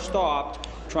 we've never stopped,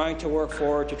 trying to work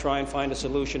forward to try and find a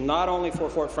solution, not only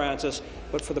for Fort Frances,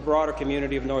 but for the broader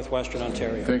community of northwestern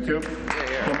Ontario. Thank you.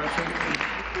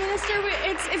 Minister,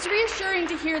 it's reassuring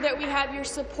to hear that we have your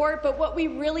support, but what we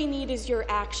really need is your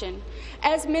action.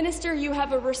 As Minister, you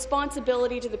have a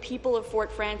responsibility to the people of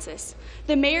Fort Frances.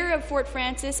 The Mayor of Fort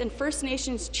Frances and First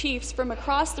Nations chiefs from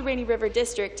across the Rainy River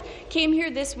District came here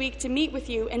this week to meet with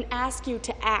you and ask you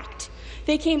to act.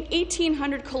 They came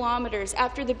 1,800 kilometres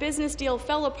after the business deal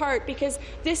fell apart because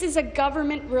this is a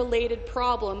government-related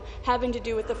problem having to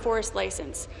do with the forest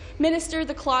licence. Minister,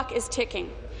 the clock is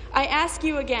ticking. I ask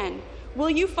you again, will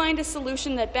you find a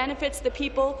solution that benefits the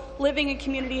people living in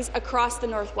communities across the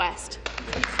Northwest?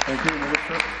 Thank you,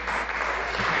 Minister.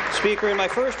 Speaker, in my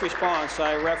first response,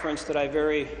 I referenced that I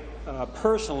very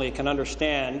personally can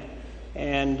understand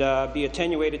and be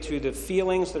attenuated to the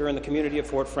feelings that are in the community of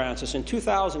Fort Frances. In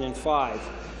 2005,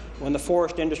 when the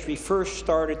forest industry first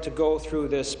started to go through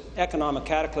this economic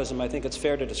cataclysm, I think it's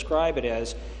fair to describe it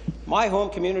as, my home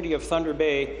community of Thunder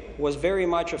Bay was very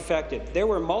much affected. There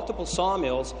were multiple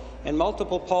sawmills and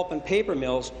multiple pulp and paper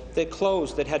mills that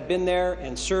closed that had been there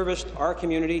and serviced our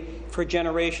community for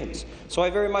generations. So I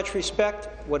very much respect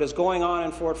what is going on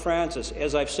in Fort Frances.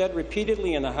 As I've said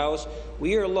repeatedly in the House,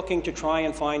 we are looking to try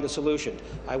and find a solution.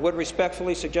 I would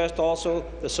respectfully suggest also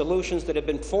the solutions that have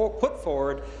been put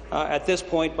forward at this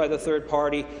point by the third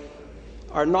party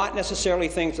are not necessarily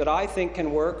things that I think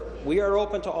can work. We are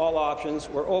open to all options.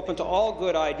 We're open to all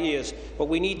good ideas, but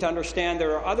we need to understand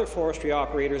there are other forestry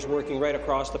operators working right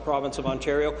across the province of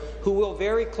Ontario who will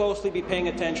very closely be paying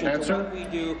attention to what we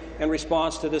do in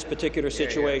response to this particular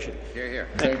situation.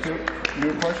 Thank you.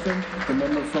 New question, the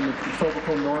member from the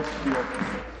Etobicoke North, York.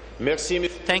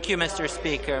 Thank you, Mr.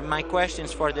 Speaker. My question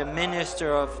is for the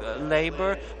Minister of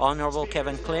Labour, Honourable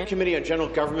Kevin Klint. The Committee on General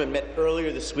Government met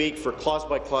earlier this week for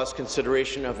clause-by-clause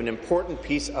consideration of an important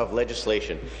piece of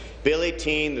legislation, Bill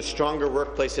 18, the Stronger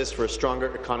Workplaces for a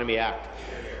Stronger Economy Act.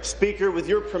 Speaker, with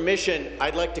your permission,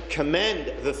 I'd like to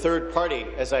commend the third party,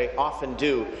 as I often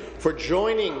do, for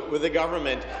joining with the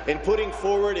government in putting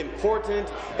forward important,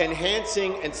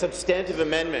 enhancing and substantive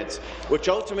amendments, which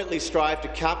ultimately strive to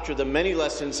capture the many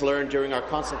lessons learned during our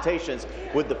consultations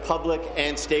with the public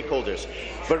and stakeholders.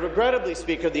 But regrettably,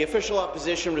 Speaker, the official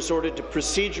opposition resorted to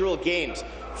procedural games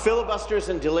filibusters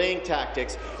and delaying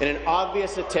tactics in an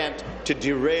obvious attempt to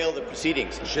derail the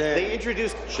proceedings. They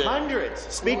introduced hundreds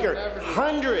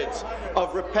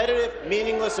of repetitive,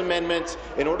 meaningless amendments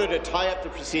in order to tie up the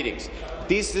proceedings.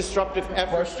 These disruptive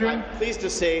efforts, I'm pleased to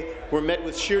say, were met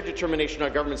with sheer determination on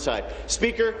our government side.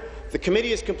 Speaker, the committee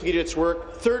has completed its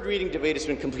work. Third reading debate has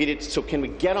been completed, so can we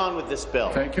get on with this bill?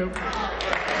 Thank you.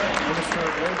 Minister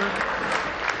of Labour.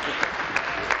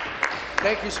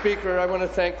 Thank you, Speaker. I want to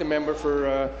thank the member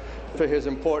for his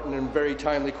important and very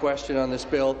timely question on this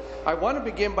bill. I want to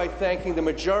begin by thanking the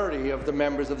majority of the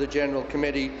members of the General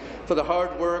Committee for the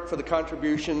hard work, for the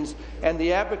contributions, and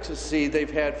the advocacy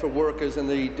they've had for workers in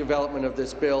the development of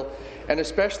this bill, and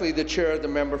especially the chair, the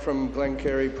member from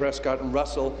Glengarry, Prescott and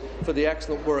Russell, for the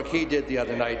excellent work he did the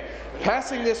other night.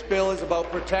 Passing this bill is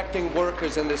about protecting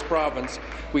workers in this province.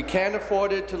 We can't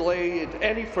afford it to delay it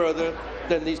any further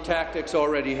than these tactics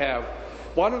already have.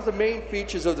 One of the main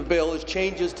features of the bill is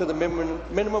changes to the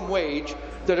minimum wage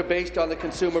that are based on the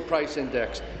Consumer Price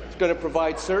Index. It's going to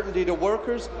provide certainty to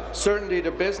workers, certainty to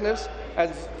business,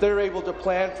 and they're able to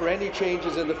plan for any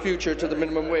changes in the future to the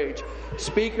minimum wage.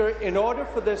 Speaker, in order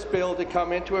for this bill to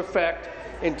come into effect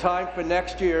in time for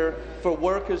next year for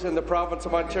workers in the province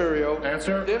of Ontario,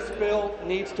 this bill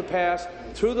needs to pass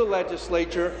through the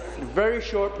legislature in a very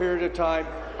short period of time.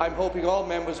 I'm hoping all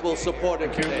members will support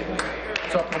it today.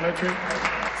 Supplementary.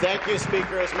 Thank you,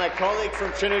 Speaker. As my colleague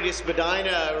from Trinity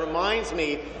Spadina reminds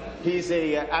me, he's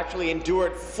actually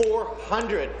endured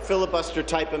 400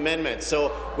 filibuster-type amendments.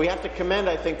 So we have to commend,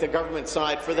 I think, the government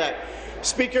side for that.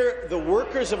 Speaker, the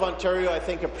workers of Ontario, I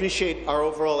think, appreciate our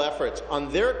overall efforts. On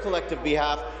their collective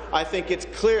behalf, I think it's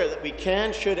clear that we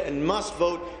can, should, and must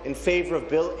vote in favour of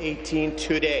Bill 18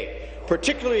 today,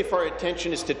 particularly if our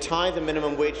intention is to tie the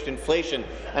minimum wage to inflation.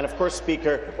 And of course,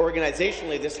 Speaker,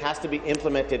 organizationally, this has to be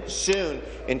implemented soon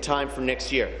in time for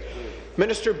next year.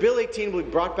 Minister, Bill 18 will be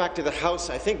brought back to the House,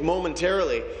 I think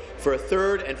momentarily, for a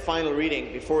third and final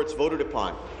reading before it's voted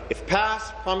upon. If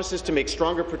passed, promises to make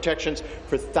stronger protections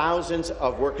for thousands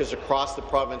of workers across the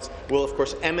province will, of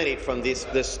course, emanate from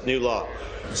this new law.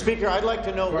 Speaker, I'd like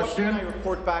to know what can I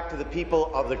report back to the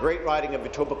people of the Great Riding of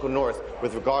Etobicoke North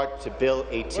with regard to Bill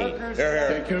 18.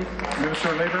 Thank you. Minister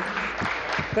of Labour.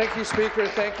 Thank you, Speaker.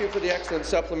 Thank you for the excellent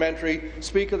supplementary.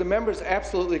 Speaker, the member is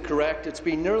absolutely correct. It's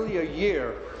been nearly a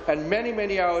year and many,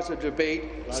 many hours of debate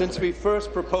since we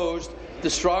first proposed the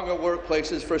Stronger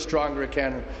Workplaces for a Stronger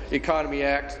Economy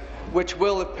Act, which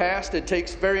will, if passed, it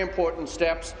takes very important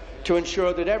steps to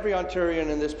ensure that every Ontarian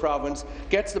in this province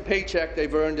gets the paycheck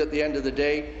they've earned at the end of the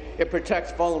day. It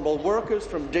protects vulnerable workers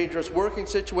from dangerous working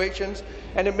situations,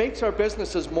 and it makes our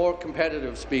businesses more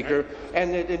competitive, Speaker,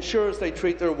 and it ensures they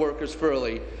treat their workers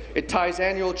fairly. It ties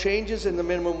annual changes in the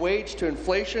minimum wage to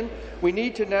inflation. We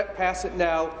need to pass it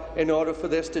now in order for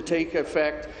this to take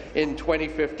effect in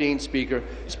 2015, Speaker.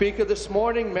 Speaker, this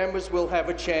morning members will have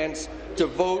a chance to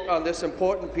vote on this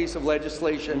important piece of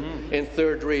legislation in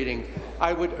third reading.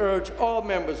 I would urge all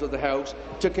members of the House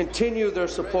to continue their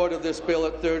support of this bill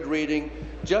at third reading,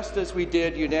 just as we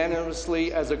did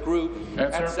unanimously as a group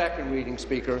at second reading,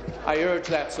 Speaker. I urge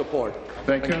that support.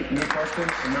 Thank you. New question,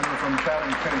 the member from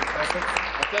Chatham Kent Essex.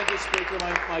 Thank you, Speaker.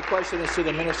 My question is to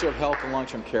the Minister of Health and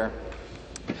Long-Term Care.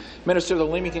 Minister, the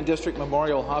Leamington District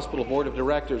Memorial Hospital Board of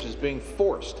Directors is being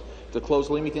forced to close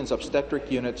Leamington's obstetric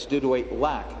units due to a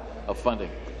lack of funding.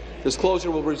 This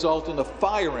closure will result in the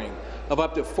firing of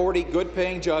up to 40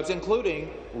 good-paying jobs,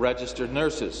 including registered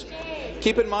nurses.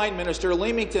 Keep in mind, Minister,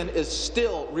 Leamington is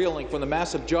still reeling from the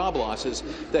massive job losses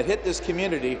that hit this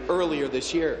community earlier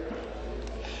this year.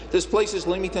 This places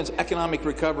Leamington's economic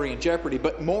recovery in jeopardy,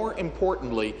 but more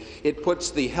importantly, it puts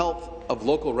the health of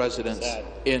local residents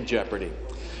in jeopardy.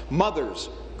 Mothers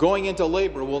going into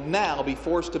labour will now be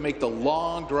forced to make the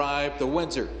long drive to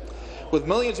Windsor. With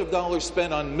millions of dollars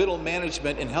spent on middle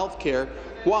management in health care,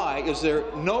 why is there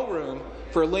no room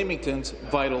for Leamington's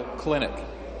vital clinic?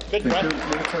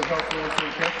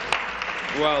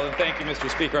 Well, and thank you, Mr.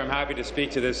 Speaker. I'm happy to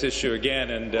speak to this issue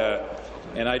again,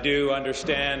 and I do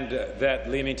understand that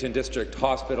Leamington District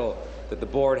Hospital, that the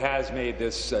board has made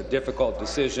this difficult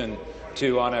decision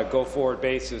to, on a go-forward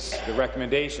basis, the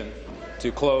recommendation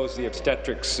to close the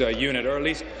obstetrics unit, or at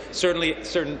least certainly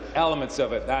certain elements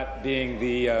of it, that being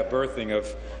the birthing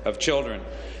of children.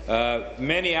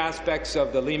 Many aspects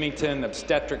of the Leamington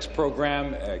obstetrics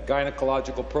program,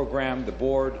 gynecological program, the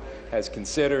board has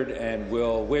considered and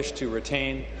will wish to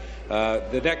retain.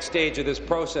 The next stage of this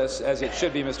process, as it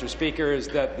should be, Mr. Speaker, is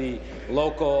that the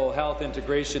local health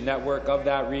integration network of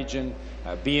that region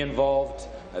be involved.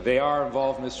 They are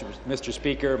involved, Mr.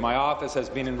 Speaker. My office has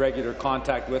been in regular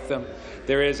contact with them.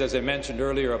 There is, as I mentioned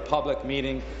earlier, a public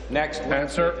meeting next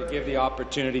Wednesday to give the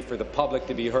opportunity for the public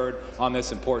to be heard on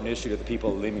this important issue to the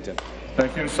people of Leamington.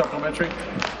 Thank you. Supplementary.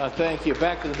 Thank you.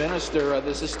 Back to the minister.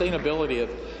 The sustainability of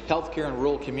healthcare in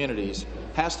rural communities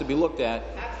has to be looked at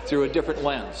through a different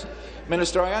lens.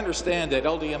 Minister, I understand that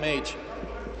LDMH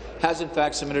has in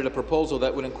fact submitted a proposal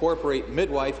that would incorporate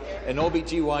midwife and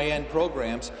OBGYN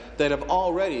programs that have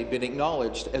already been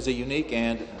acknowledged as a unique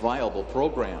and viable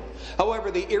program.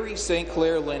 However, the Erie St.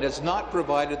 Clair LHIN has not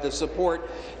provided the support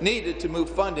needed to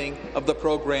move funding of the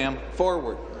program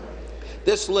forward.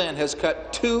 This LHIN has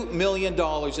cut $2 million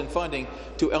in funding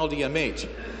to LDMH.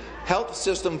 Health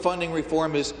system funding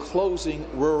reform is closing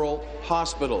rural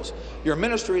hospitals. Your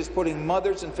ministry is putting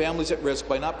mothers and families at risk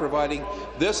by not providing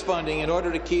this funding in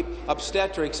order to keep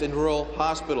obstetrics in rural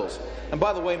hospitals. And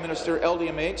by the way, Minister,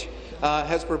 LDMH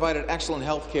has provided excellent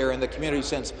health care in the community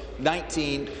since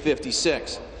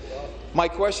 1956. My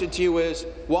question to you is,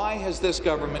 why has this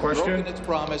government broken its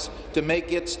promise to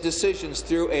make its decisions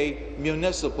through a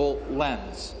municipal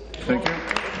lens? Thank you.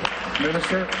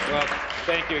 Minister. Well,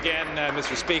 thank you again,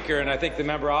 Mr. Speaker, and I think the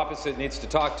member opposite needs to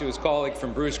talk to his colleague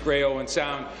from Bruce Grey Owen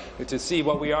Sound to see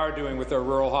what we are doing with our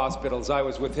rural hospitals. I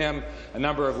was with him a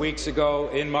number of weeks ago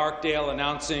in Markdale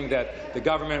announcing that the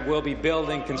government will be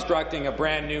constructing a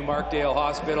brand new Markdale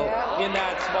hospital in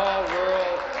that small rural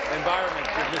environment,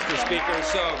 Mr. Speaker.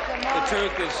 So the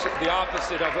truth is the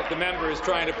opposite of what the member is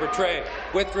trying to portray.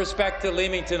 With respect to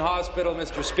Leamington Hospital,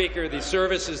 Mr. Speaker, the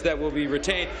services that will be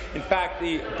retained, in fact,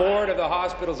 the board of the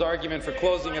hospital's argument for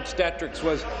closing obstetrics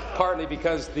was partly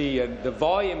because the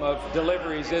volume of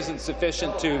deliveries isn't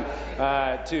sufficient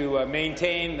to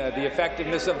maintain the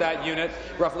effectiveness of that unit.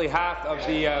 Roughly half of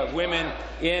the women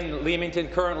in Leamington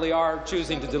currently are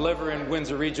choosing to deliver in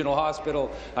Windsor Regional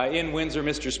Hospital in Windsor,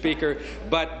 Mr. Speaker,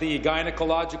 but the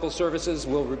gynecological services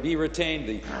will be retained.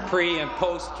 The pre- and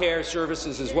post-care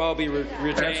services as well be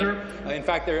retained. In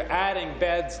fact, they're adding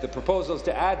beds. The proposal is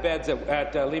to add beds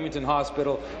at Leamington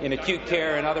Hospital in acute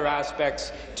care and other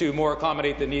aspects to more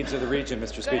accommodate the needs of the region,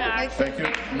 Mr. Speaker. Thank you.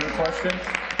 New question.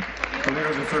 The Leader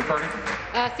of the Third Party.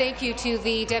 Thank you to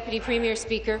the Deputy Premier,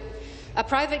 Speaker. A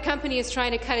private company is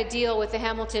trying to cut a deal with the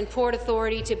Hamilton Port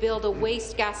Authority to build a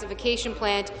waste gasification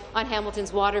plant on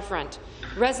Hamilton's waterfront.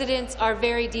 Residents are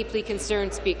very deeply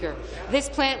concerned, Speaker. This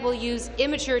plant will use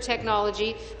immature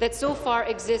technology that so far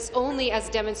exists only as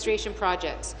demonstration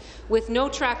projects. With no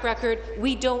track record,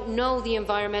 we don't know the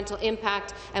environmental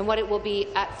impact and what it will be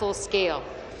at full scale.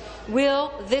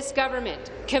 Will this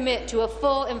government commit to a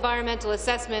full environmental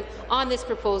assessment on this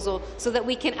proposal so that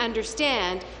we can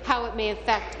understand how it may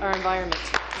affect our environment?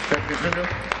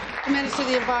 Minister of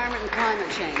the Environment and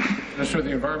Climate Change. Minister of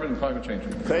the Environment and Climate Change.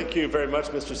 Thank you very much,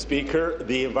 Mr. Speaker.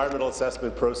 The environmental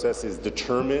assessment process is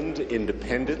determined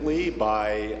independently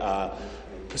by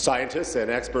scientists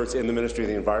and experts in the Ministry of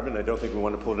the Environment. I don't think we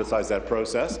want to politicize that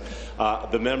process.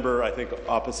 The member, I think,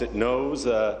 opposite knows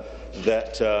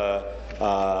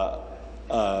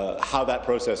how that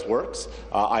process works.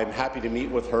 I'm happy to meet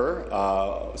with her,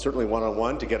 certainly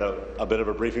one-on-one, to get a bit of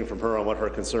a briefing from her on what her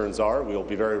concerns are. We will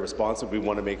be very responsive. We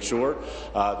want to make sure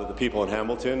that the people in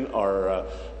Hamilton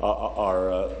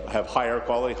have higher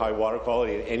quality, high water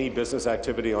quality, and any business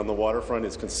activity on the waterfront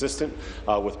is consistent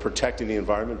with protecting the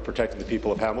environment, protecting the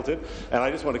people of Hamilton. And I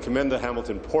just want to commend the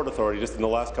Hamilton Port Authority. Just in the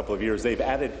last couple of years, they've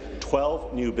added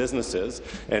 12 new businesses,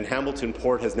 and Hamilton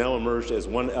Port has now emerged as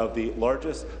one of the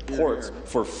largest ports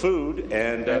for food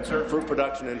and food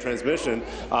production and transmission.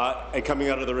 And coming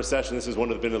out of the recession, this has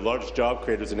been the largest job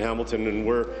creators in Hamilton, and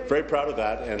we're very proud of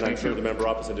that, and I'm sure the member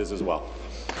opposite is as well.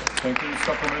 Thank you.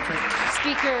 Supplementary.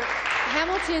 Speaker,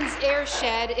 Hamilton's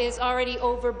airshed is already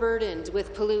overburdened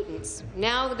with pollutants.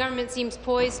 Now the government seems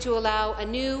poised to allow a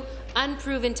new,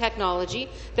 unproven technology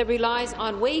that relies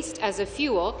on waste as a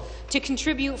fuel to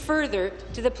contribute further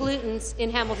to the pollutants in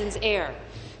Hamilton's air.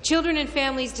 Children and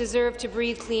families deserve to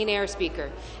breathe clean air,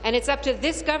 Speaker, and it's up to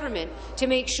this government to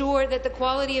make sure that the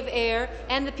quality of air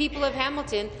and the people of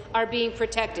Hamilton are being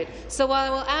protected. So I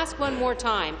will ask one more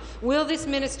time, will this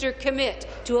minister commit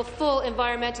to a full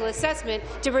environmental assessment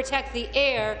to protect the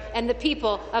air and the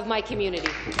people of my community?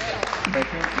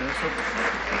 Thank you, Minister.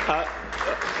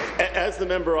 As the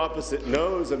member opposite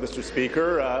knows, Mr.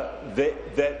 Speaker,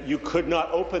 that you could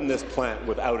not open this plant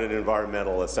without an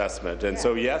environmental assessment. And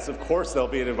so, yes, of course, there'll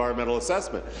be an environmental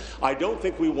assessment. I don't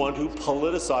think we want to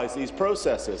politicize these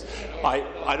processes.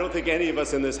 I don't think any of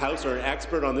us in this House are an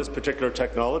expert on this particular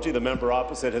technology. The member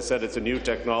opposite has said it's a new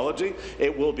technology.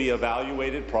 It will be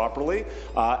evaluated properly,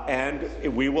 and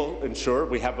we will ensure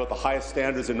we have about the highest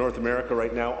standards in North America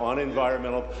right now on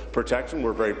environmental protection.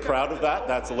 We're very proud of that.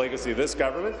 That's the legacy of this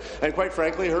government, and quite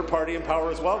frankly, her party in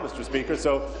power as well, Mr. Speaker.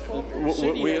 So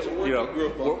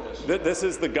this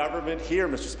is the government here,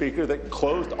 Mr. Speaker, that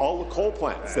closed all the coal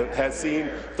plants, that has seen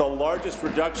the largest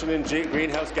reduction in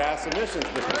greenhouse gas emissions,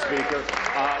 Mr. Speaker.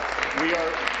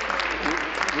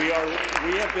 We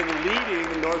have been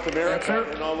leading in North America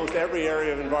in almost every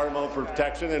area of environmental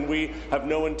protection, and we have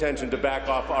no intention to back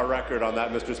off our record on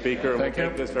that, Mr. Speaker, and we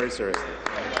take this very seriously.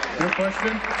 New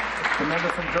question, the member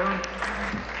from Durham.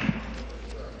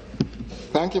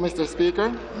 Thank you, Mr.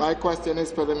 Speaker. My question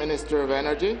is for the Minister of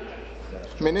Energy.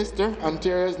 Minister,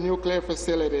 Ontario's nuclear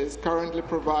facilities currently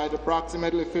provide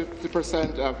approximately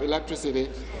 50% of electricity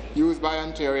used by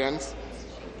Ontarians,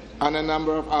 and a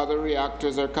number of other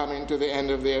reactors are coming to the end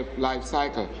of their life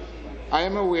cycle. I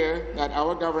am aware that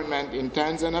our government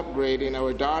intends on upgrading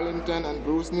our Darlington and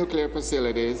Bruce nuclear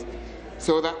facilities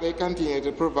so that they continue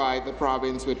to provide the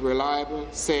province with reliable,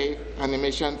 safe, and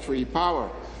emission-free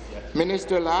power.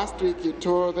 Minister, last week you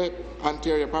toured the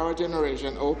Ontario Power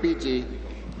Generation, OPG,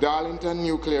 Darlington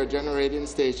Nuclear Generating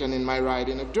Station in my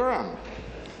riding of Durham.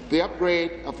 The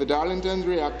upgrade of the Darlington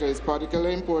reactor is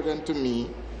particularly important to me,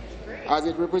 as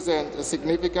it represents a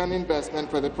significant investment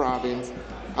for the province,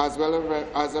 as well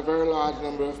as a very large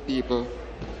number of people.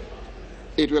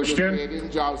 It will be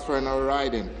creating jobs for our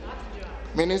riding.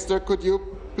 Minister, could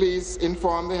you please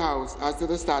inform the House as to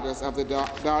the status of the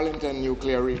Darlington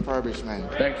nuclear refurbishment?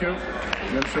 Thank you.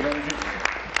 Minister of Energy.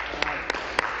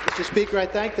 Mr. Speaker, I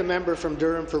thank the member from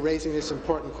Durham for raising this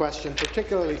important question,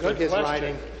 particularly for his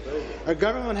riding. Our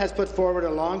government has put forward a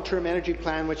long-term energy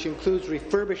plan which includes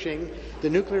refurbishing the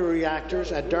nuclear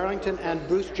reactors at Darlington and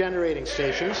Bruce generating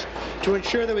stations to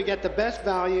ensure that we get the best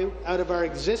value out of our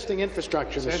existing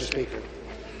infrastructure, Mr. Speaker.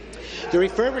 The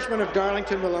refurbishment of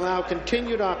Darlington will allow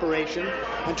continued operation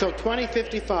until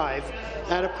 2055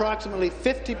 at approximately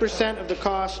 50% of the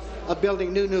cost of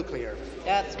building new nuclear.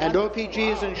 And OPG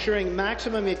is ensuring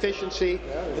maximum efficiency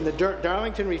in the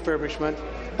Darlington refurbishment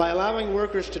by allowing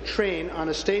workers to train on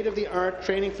a state-of-the-art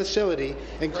training facility,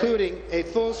 including a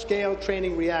full-scale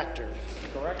training reactor.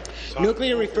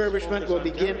 Nuclear refurbishment will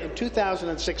begin in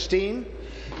 2016,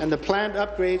 and the planned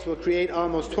upgrades will create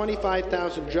almost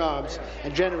 25,000 jobs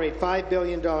and generate $5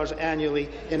 billion annually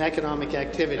in economic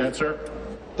activity. Answer.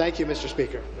 Thank you, Mr.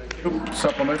 Speaker.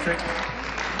 Supplementary.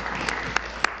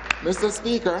 Mr.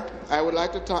 Speaker, I would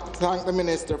like to thank the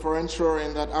Minister for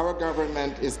ensuring that our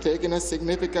government is taking a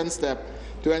significant step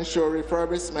to ensure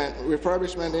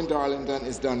refurbishment in Darlington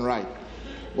is done right.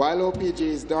 While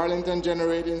OPG's Darlington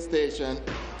Generating Station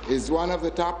is one of the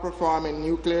top-performing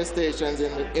nuclear stations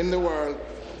in the world,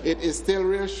 it is still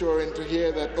reassuring to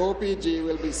hear that OPG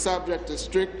will be subject to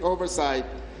strict oversight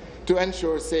to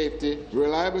ensure safety,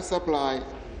 reliable supply,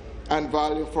 and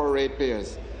value for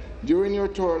ratepayers. During your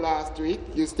tour last week,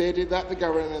 you stated that the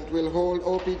government will hold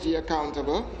OPG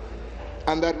accountable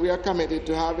and that we are committed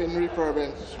to having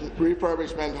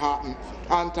refurbishment happen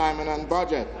on time and on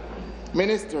budget.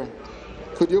 Minister,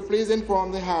 could you please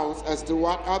inform the House as to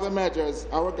what other measures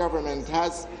our government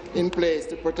has in place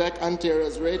to protect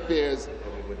Ontario's ratepayers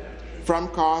from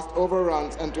cost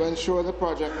overruns and to ensure the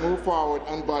project move forward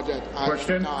on budget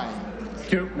and time?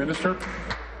 Thank you. Minister.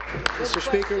 Mr.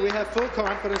 Speaker, we have full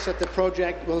confidence that the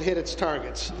project will hit its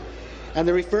targets, and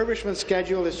the refurbishment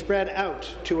schedule is spread out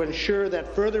to ensure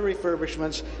that further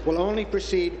refurbishments will only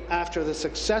proceed after the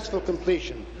successful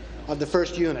completion of the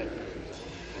first unit.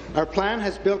 Our plan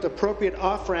has built appropriate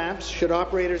off-ramps should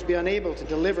operators be unable to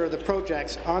deliver the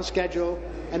projects on schedule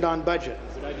and on budget.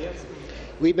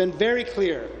 We've been very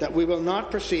clear that we will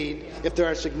not proceed if there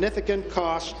are significant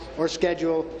cost or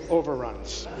schedule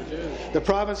overruns. The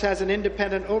province has an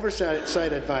independent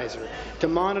oversight advisor to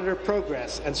monitor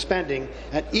progress and spending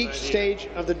at each stage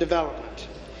of the development.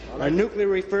 Our nuclear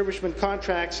refurbishment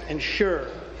contracts ensure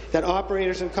that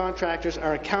operators and contractors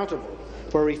are accountable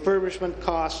for refurbishment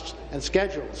costs and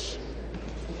schedules.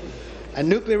 And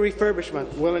nuclear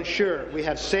refurbishment will ensure we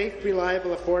have safe,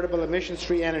 reliable, affordable,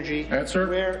 emissions-free energy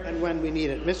where and when we need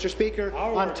it. Mr. Speaker,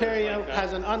 Ontario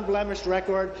has an unblemished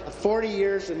record of 40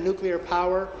 years in nuclear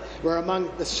power. We're among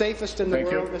the safest in the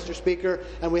world, Mr. Speaker,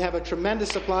 and we have a tremendous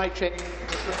supply chain.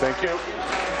 Thank you.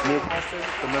 New question,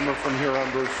 the member from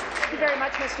Huron-Bruce. Thank you very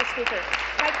much, Mr. Speaker.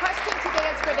 My question today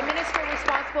is for the minister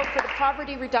responsible for the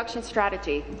poverty reduction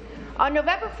strategy. On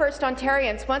November 1st,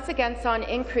 Ontarians once again saw an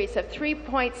increase of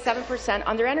 3.7%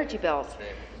 on their energy bills.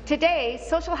 Today,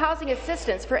 social housing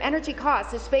assistance for energy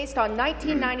costs is based on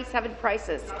 1997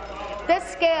 prices. This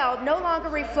scale no longer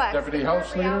reflects Deputy the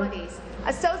House realities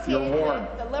associated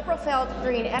with the Liberal failed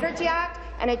Green Energy Act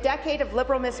and a decade of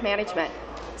Liberal mismanagement.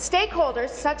 Stakeholders,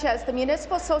 such as the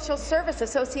Municipal Social Service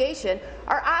Association,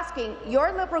 are asking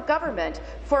your Liberal government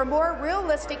for a more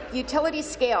realistic utility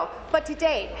scale, but to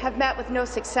date have met with no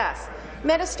success.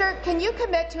 Minister, can you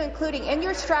commit to including in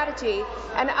your strategy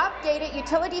an updated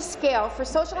utility scale for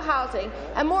social housing,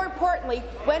 and more importantly,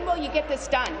 when will you get this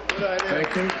done?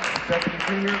 Thank you. Deputy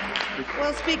Premier.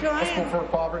 Well, Speaker, I am for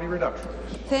poverty reduction.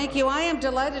 Thank you. I am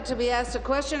delighted to be asked a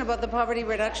question about the poverty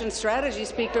reduction strategy,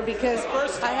 Speaker, because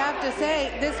I have to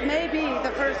say this may be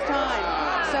the first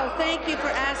time. So thank you for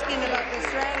asking about the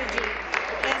strategy.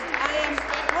 And I am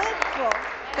hopeful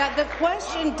that the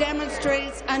question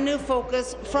demonstrates a new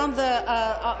focus from the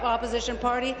opposition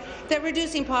party that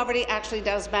reducing poverty actually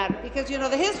does matter. Because, you know,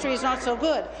 the history is not so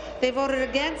good. They voted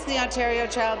against the Ontario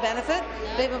Child Benefit.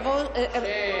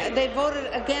 They voted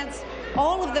against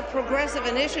all of the progressive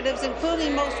initiatives,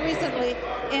 including most recently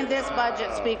in this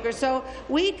budget, Speaker. So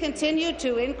we continue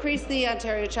to increase the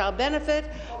Ontario Child Benefit.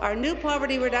 Our new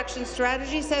poverty reduction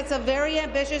strategy sets a very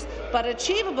ambitious but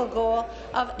achievable goal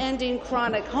of ending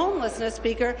chronic homelessness,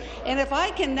 Speaker. And if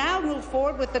I can now move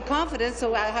forward with the confidence,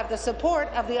 so I have the support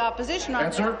of the opposition on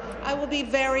that, I will be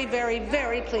very, very,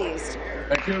 very pleased.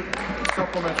 Thank you.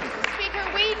 Supplementary. Speaker,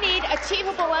 we need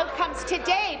achievable outcomes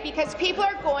today because people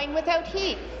are going without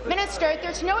heat. Minister,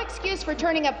 there's no excuse for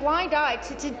turning a blind eye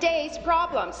to today's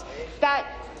problems that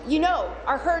you know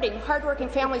are hurting hardworking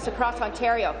families across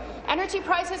Ontario. Energy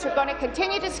prices are going to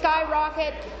continue to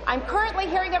skyrocket. I'm currently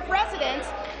hearing of residents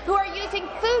who are using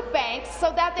food banks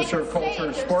so that they can save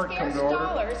their scarce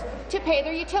dollars to pay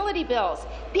their utility bills.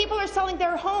 People are selling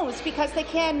their homes because they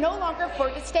can no longer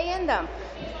afford to stay in them.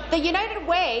 The United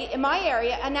Way in my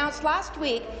area announced last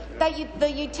week that the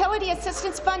utility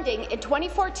assistance funding in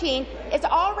 2014 is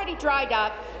already dried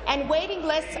up and waiting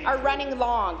lists are running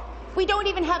long. We don't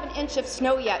even have an inch of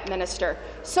snow yet, Minister.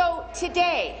 So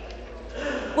today,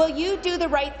 will you do the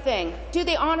right thing, do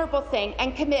the honourable thing,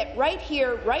 and commit right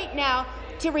here, right now,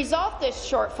 to resolve this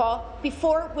shortfall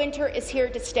before winter is here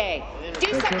to stay?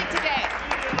 Do something today.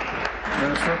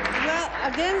 Minister. Well,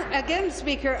 again,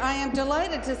 Speaker, I am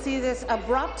delighted to see this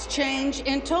abrupt change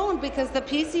in tone because the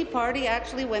PC party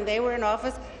actually, when they were in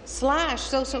office, slashed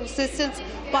social assistance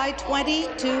by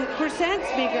 22%,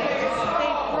 Speaker.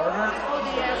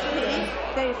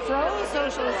 They froze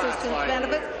social assistance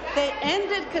benefits. They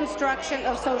ended construction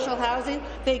of social housing.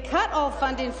 They cut all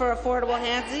funding for affordable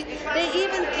housing. They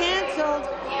even cancelled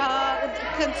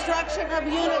construction of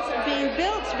units being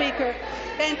built, Speaker.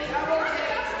 And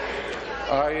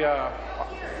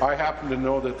I happen to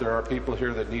know that there are people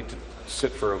here that need to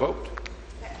sit for a vote.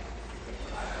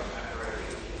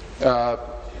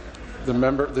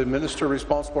 The minister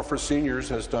responsible for seniors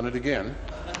has done it again,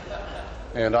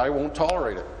 and I won't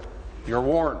tolerate it. You're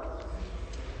warned.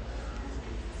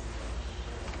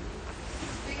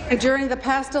 During the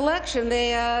past election,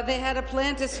 they had a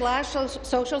plan to slash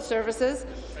social services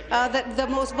that the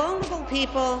most vulnerable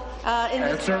people in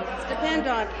this province depend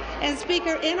on. And,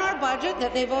 Speaker, in our budget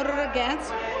that they voted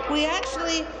against, we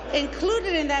actually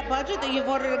included in that budget that you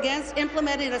voted against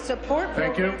implementing a support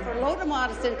program for low to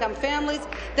modest income families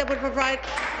that would provide.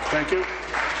 Thank you.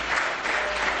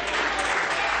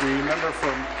 The member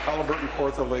from Haliburton,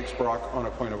 Kawartha Lakes, Brock, on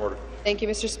a point of order. Thank you,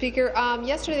 Mr. Speaker.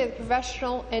 Yesterday, the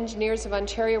Professional Engineers of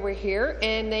Ontario were here,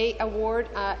 and they award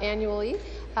annually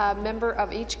a member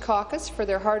of each caucus for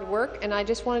their hard work. And I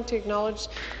just wanted to acknowledge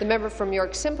the member from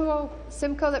York Simcoe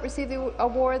that received the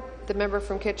award, the member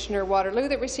from Kitchener-Waterloo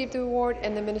that received the award,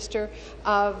 and the Minister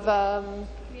of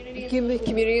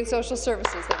Community and Social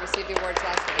Services that received the awards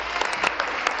last week.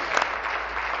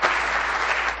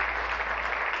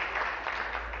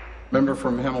 Member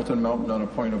from Hamilton Mountain on a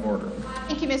point of order.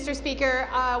 Thank you, Mr. Speaker.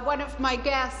 One of my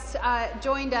guests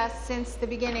joined us since the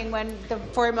beginning when the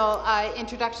formal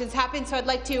introductions happened, so I'd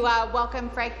like to welcome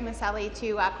Frank Maselli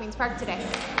to Queen's Park today.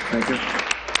 Thank you.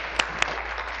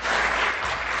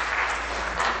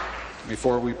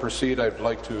 Before we proceed, I'd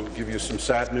like to give you some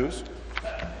sad news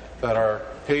that our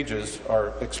pages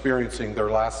are experiencing their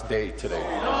last day today.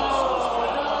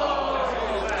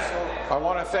 I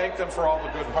want to thank them for all the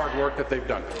good hard work that they've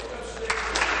done.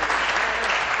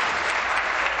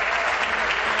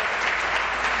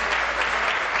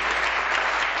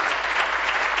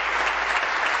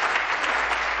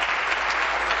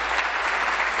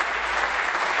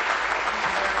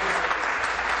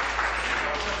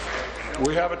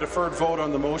 We have a deferred vote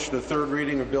on the motion of third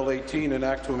reading of Bill 18, an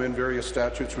act to amend various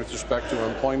statutes with respect to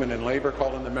employment and labour.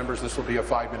 Call in the members. This will be a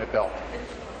 5-minute bell.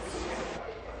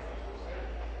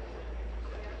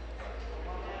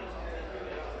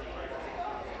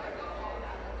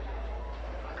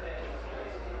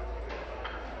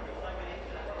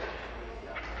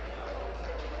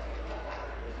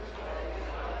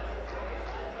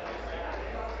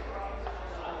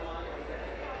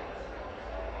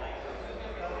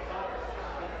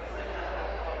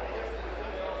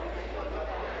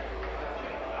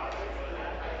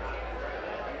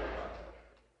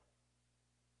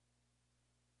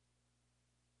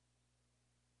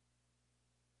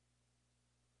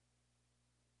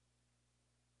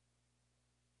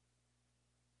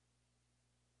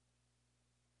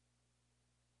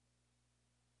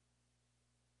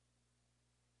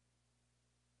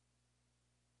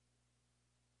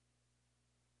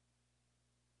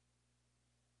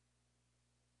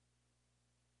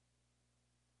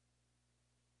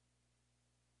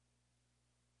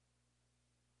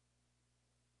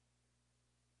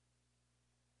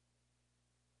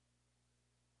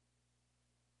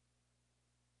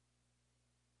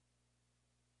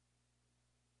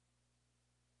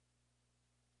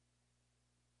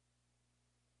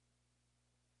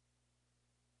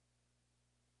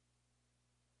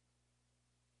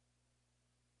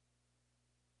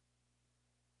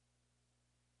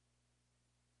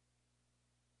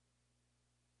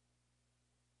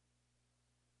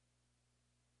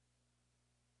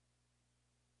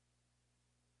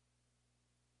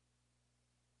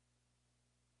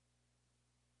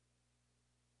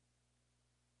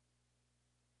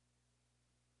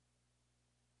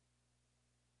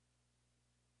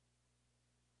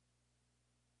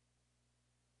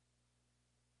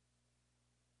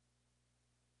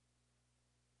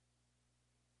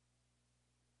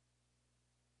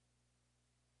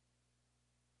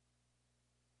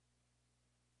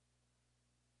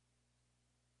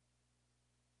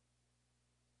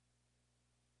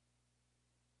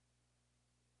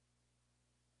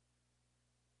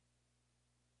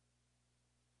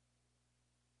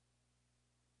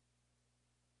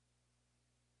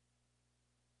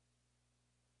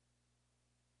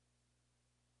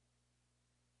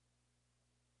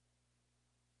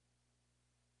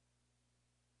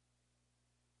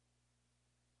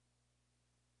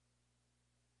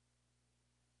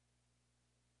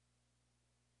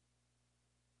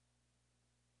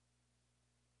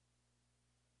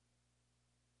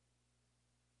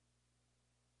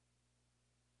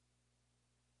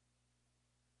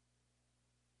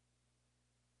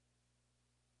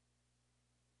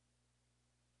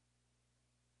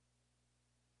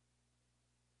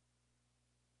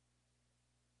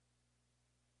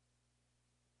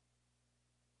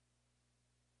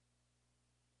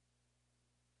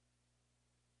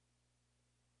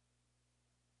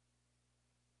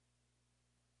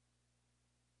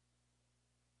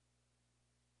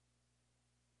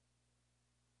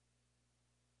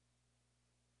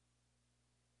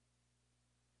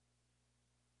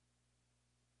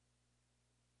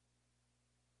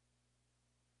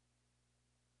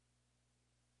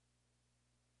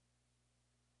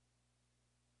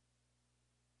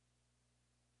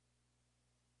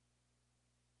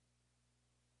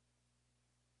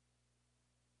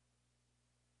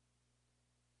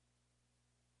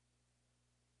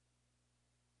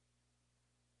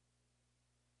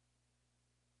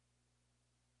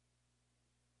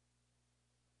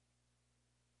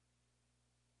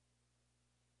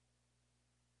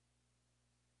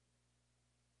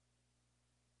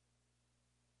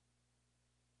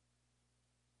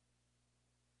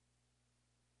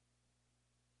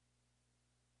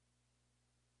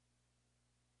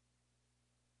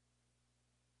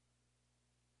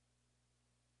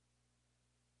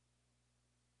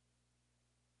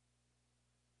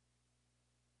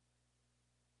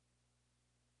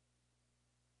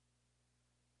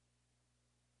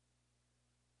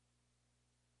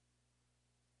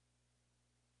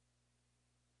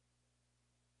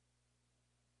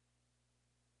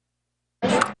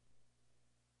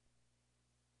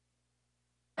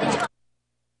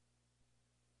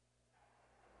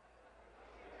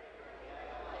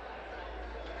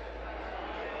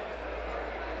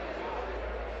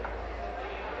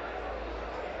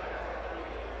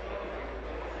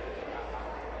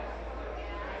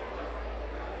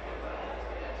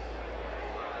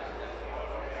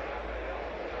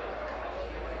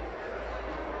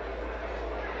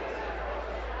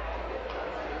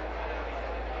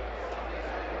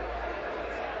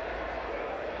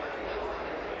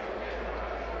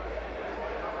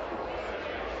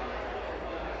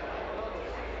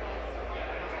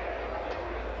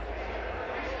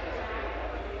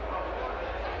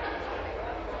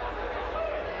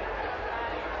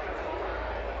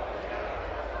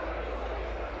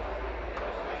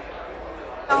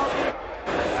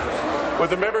 Would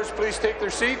the members please take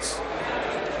their seats?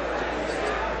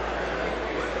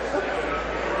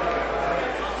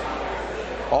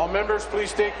 All members,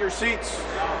 please take your seats.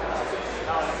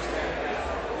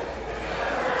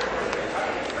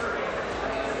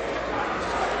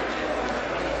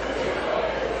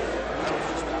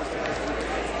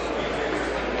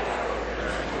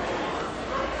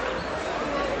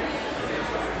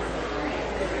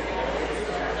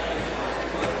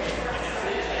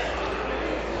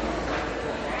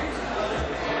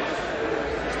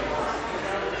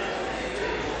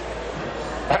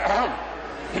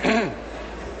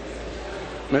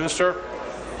 Minister.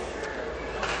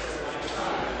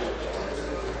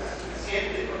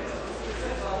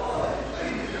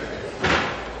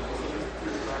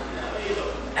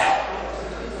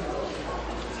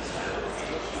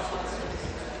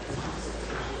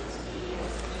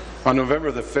 On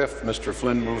November the 5th, Mr.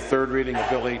 Flynn moved third reading of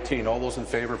Bill 18. All those in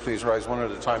favour, please rise one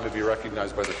at a time to be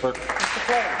recognized by the clerk. Mr.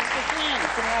 Flynn. Mr. Flynn.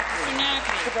 Mr.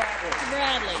 Nackley. Mr.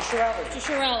 Bradley. Mr.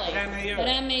 Shirelli.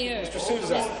 Madame Mayer. Mr.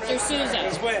 Sousa. Mr. Sousa.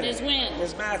 Ms. Wynne. Ms. Wynne.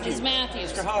 Ms. Matthews. Ms.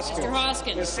 Matthews. Mr. Hoskins. Mr.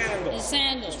 Hoskins. Ms. Sandals. Ms.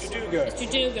 Sandals. Mr. Duguid. Mr.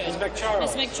 Duguid. Ms.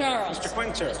 McCharles. Ms. McCharles. Mr.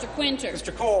 Quinter. Mr. Quinter.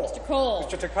 Mr. Cole. Mr. Cole.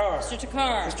 Mr. Takar. Mr.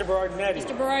 Takar. Mr. Berardinetti.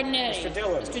 Mr. Berardinetti. Mr.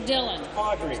 Dillon. Mr. Dillon. Mr.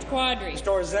 Quadri. Mr. Quadri.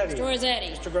 Mr. Orzetti. Mr. Orzetti.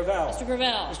 Mr. Gravel. Mr.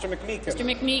 Gravel. Mr. McMeekin. Mr.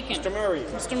 McMeekin. Mr. Murray.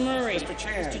 Mr. Murray. Mr.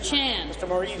 Chan. Mr. Chan. Mr.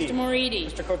 Moridi. Mr. Moridi.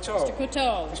 Mr. Coteau. Mr.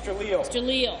 Coteau. Mr. Leal. Mr.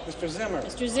 Leal. Mr. Zimmer.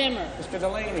 Mr. Zimmer. Mr.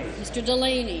 Delaney. Mr.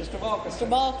 Delaney. Mr. Balkison. Mr.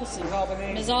 Balkison. Ms.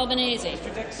 Albanese. Ms. Albanese.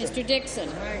 Mr. Dixon. Mr. Dixon.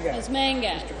 Manga. Ms. Manga.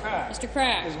 Mr. Crack. Mr.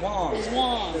 Crack. Ms. Wong. Ms.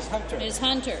 Wong. Ms. Hunter. Ms.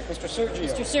 Hunter. Mr. Sergio.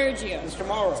 Mr. Sergio. Mr.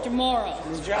 Morrow. Mr. Morrow.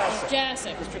 Ms. Jassic. Ms.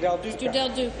 Jassic. Mr. Del Duca. Mr. Del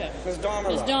Duca. Ms.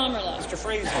 Domerla. Ms. Domerla. Mr.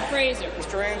 Fraser. Mr. Fraser.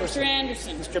 Mr. Anderson. Mr.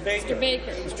 Anderson. Mr. Baker. Mr.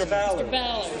 Baker. Mr. Ballard. Mr.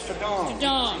 Ballard. Mr. Dong. Mr.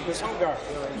 Dong. Ms.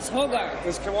 Hogarth. Ms. Hogarth.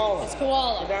 Ms. Koala. Ms.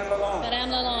 Koala. Madame Lalonde. Madame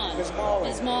Lalonde. Ms. Molly.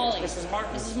 Ms. Molly. Mrs.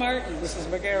 Martin. Mrs. Martin. Mrs.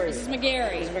 McGarry. Mrs.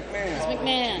 McGarry. Ms. McMahon. Ms.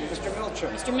 McMahon. Mr. Milchin.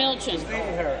 Mr. Milchin. Ms.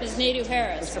 Native Harris. Ms. Native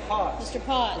Harris. Mr. Potts. Mr.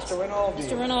 Potts. Mr. Rinaldi.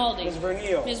 Mr. Rinaldi. Ms.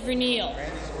 Vernile. Ms. Vernile.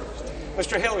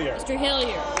 Mr. Hillier. Mr.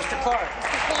 Hillier. Mr. Clark.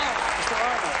 Mr. Clark. Mr.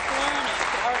 Arnold. Mr. Arnold.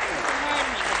 Mr. Hartman. Mr.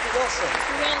 Hardman. Mr. Wilson.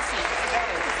 Mr. Wilson.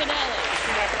 Mr. Fidelli.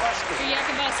 Mr. Yakubuski. Mr.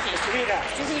 Yakubuski. Mr. Hudak.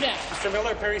 Mr. Hudak. Mr.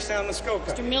 Miller, Perry Sound,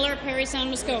 Muskoka. Mr. Miller, Perry Sound,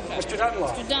 Muskoka. Mr.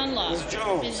 Dunlop. Mr. Dunlop. Ms.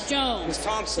 Jones. Ms. Jones. Ms.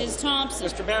 Thompson. Ms. Thompson.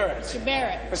 Mr. Barrett. Mr.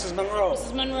 Barrett. Mrs. Monroe.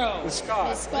 Mrs. Monroe. Ms. Scott.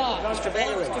 Ms. Scott. Mr.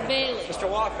 Bailey. Mr. Bailey. Mr.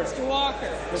 Walker. Mr.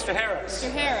 Walker. Mr. Harris.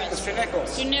 Mr. Harris. Mr.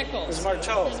 Nichols. Mr. Nichols. Ms.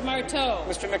 Marteau. Ms. Marteau.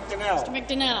 Mr. McDonnell. Mr.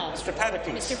 McDonnell. Mr.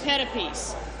 Pettipies. Mr.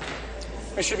 Pettipies.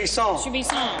 Mr. Bisson. Mr. Bisson. Ms.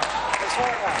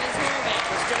 Horvath. Ms. Horvath.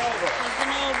 Ms. DeNovo. Ms.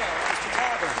 DeNovo. Mr.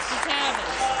 Tabbins. Mr. Tabbins.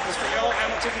 Mr. Miller,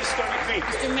 Hamilton, East Stony Creek.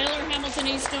 Mr. Miller, Hamilton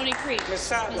East Stony Creek. Ms.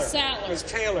 Sattler. Ms. Sattler. Ms.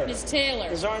 Taylor. Ms. Taylor.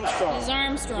 Ms. Armstrong. Ms.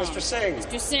 Armstrong. Mr. Singh.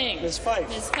 Mr. Singh. Ms. Fife.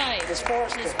 Ms. Fife. Ms.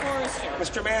 Forrester. Ms. Forrester.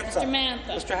 Mr. Mantha. Mr.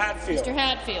 Mantha. Mr. Hatfield. Mr.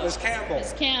 Hatfield. Ms. Campbell.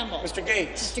 Ms. Campbell. Mr.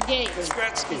 Gates. Mr. Gates. Ms.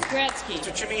 Gretzky. Ms. Gretzky.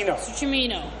 Mr. Chimino. Mr.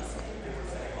 Chimino.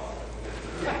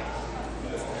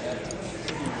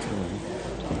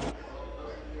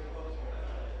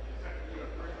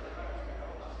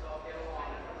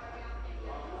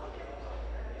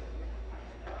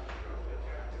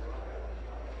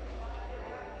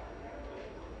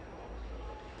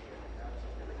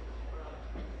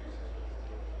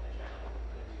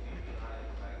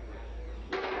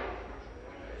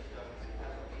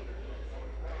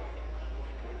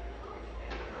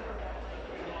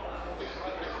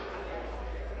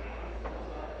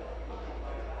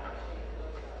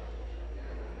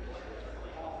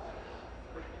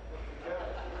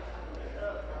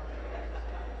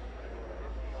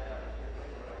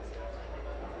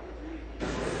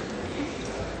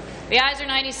 The ayes are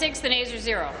 96, the nays are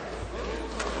 0.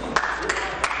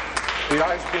 The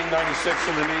ayes being 96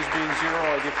 and the nays being 0,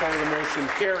 I declare the motion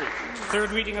carried.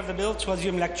 Third reading of the bill,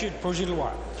 troisième lecture du projet de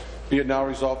loi. Be it now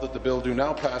resolved that the bill do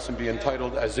now pass and be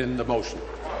entitled as in the motion.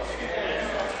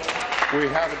 We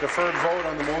have a deferred vote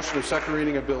on the motion of second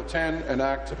reading of Bill 10, an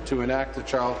act to enact the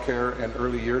Child Care and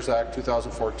Early Years Act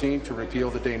 2014, to repeal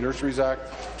the Day Nurseries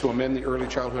Act, to amend the Early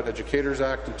Childhood Educators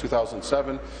Act in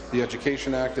 2007, the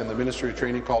Education Act and the Ministry of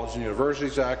Training Colleges and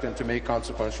Universities Act, and to make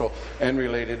consequential and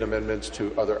related amendments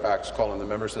to other acts. Call on the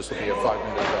members. This will be a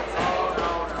 5-minute vote.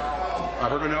 I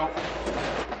heard a no.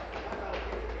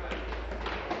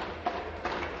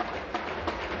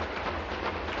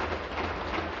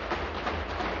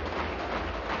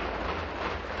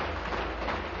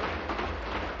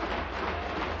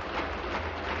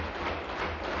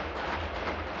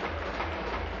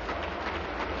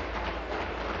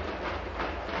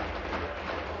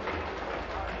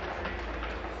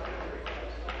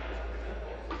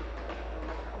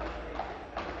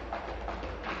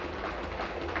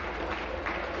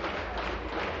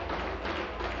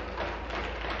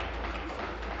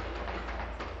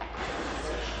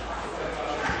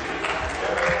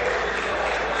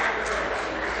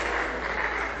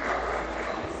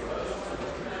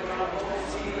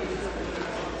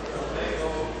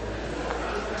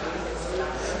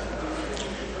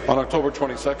 On October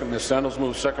 22nd, Ms. Sandals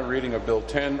moved second reading of Bill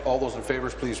 10. All those in favour,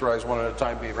 please rise one at a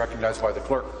time, being recognized by the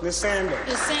clerk. Ms. Sandals.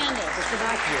 Ms. Sandals. Mr.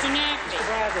 Naqvi. Mr. Naqvi. Mr.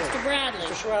 Bradley. Mr. Bradley.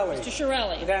 Mr. Shirelli. Mr.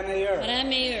 Shirelli. Madame Mayor. Madame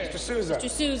Mayor. Mr. Sousa. Mr.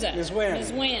 Sousa. Ms. Wynne.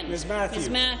 Ms. Wynne. Ms. Matthews. Ms.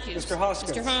 Matthews. Mr.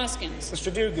 Hoskins. Mr. Hoskins.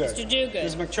 Mr. Duguid. Mr. Duguid.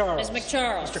 Ms. McCharles. Ms.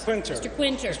 McCharles. Mr. Quinter. Mr.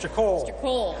 Quinter. Mr. Cole. Mr.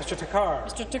 Cole. Mr. Takar.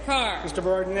 Mr. Takar. Mr.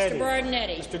 Berardinetti. Mr.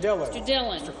 Berardinetti. Mr. Dillon. Mr.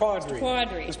 Dillon. Mr. Quadri. Mr.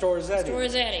 Quadri. Mr. Orzetti. Mr.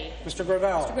 Orzetti. Mr.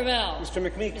 Gravel. Mr. Gravel. Mr.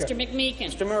 McMeekin. Mr.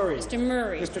 McMeekin. Mr. Murray. Mr.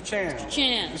 Murray. Mr. Chan. Mr.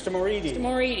 Chan. Mr. Moridi. Mr.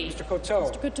 Moridi. Mr.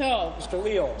 Coteau. Mr. Coteau. Mr.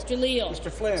 Leal. Mr. Leal.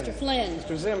 Mr. Flynn. Mr. Flynn.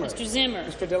 Mr. Zimmer. Mr. Zimmer.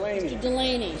 Mr. Delaney. Mr.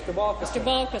 Delaney. Mr. Balkison. Mr.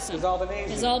 Balkison. Ms. Albanese.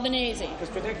 Ms. Albanese.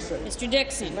 Mr. Dixon. Mr.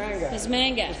 Dixon. Ms. Mangat. Ms.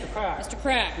 Mangat. Mr. Crack. Mr.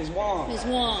 Crack. Ms. Wong. Ms.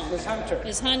 Wong. Ms. Hunter.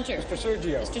 Ms. Hunter. Mr.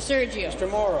 Sergio. Mr. Sergio. Mr.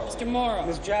 Morrow. Mr. Morrow.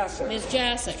 Ms. Jassett. Ms.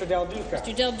 Jassett. Mr. Del Duca.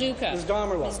 Mr. Del Duca. Ms.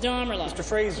 Domerla. Ms. Domerla. Mr.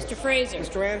 Fraser. Mr. Fraser.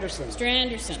 Mr. Anderson. Mr.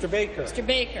 Anderson. Mr. Baker. Mr.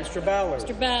 Baker. Mr. Ballard.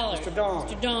 Mr. Ballard. Mr. Dong.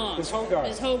 Mr. Dong. Ms. Hogarth.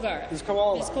 Ms. Hogarth. Ms.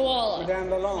 Koala. Ms. Koala. Madame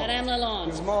Lalonde. Madame Lalonde.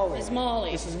 Ms. Molly. Ms.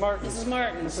 Molly. Mrs. Martin. Mrs.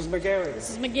 Martin. Mrs. McGarry.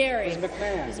 Mrs. McGarry. Ms.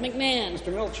 McMahon. Ms. McMahon.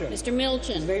 Mr. Milchin. Mr.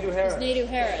 Milchin. Ms. Nadeau Harris. Ms. Nadeau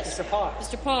Harris. Mr. Potts.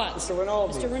 Mr. Potts. Mr.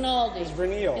 Rinaldi. Mr. Rinaldi. Ms.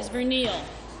 Vernile. Ms. Vernile.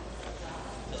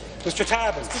 Mr.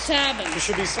 Tabbins. Mr. Tabbins.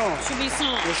 Mr. Chubisson.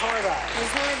 Chubisson. Ms. Horvath.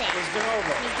 Ms. Horvath. Ms.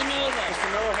 DeNova. Ms. DeNova. Mr.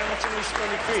 Miller Hamilton East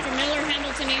Stony Creek. Mr. Miller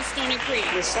Hamilton East Stony Creek.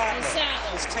 Ms. Sattler. Ms.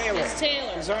 Sattler. Ms. Taylor. Ms.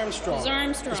 Taylor. Ms. Armstrong. Ms.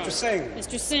 Armstrong. Mr. Singh.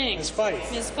 Mr. Singh. Ms.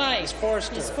 Fife. Ms. Fife. Ms.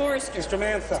 Forster. Ms. Forster. Mr.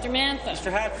 Mantha. Mr. Mantha.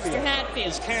 Mr. Hatfield. Mr. Hatfield.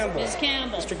 Ms. Campbell. Ms.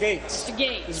 Campbell. Mr. Gates. Mr.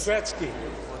 Gates. Ms. Gretzky.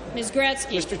 Ms.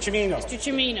 Gretzky. Mr. Cimino. Mr.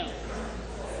 Cimino.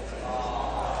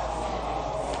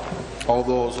 All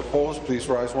those opposed, please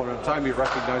rise one at a time, be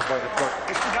recognized by the clerk.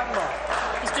 Mr. Dunlop.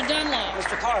 Mr. Dunlop.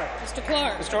 Mr. Clark. Mr.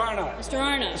 Clark. Mr. Arnott. Mr.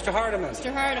 Arnott. Mr. Hardiman.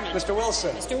 Mr. Hardiman. Mr.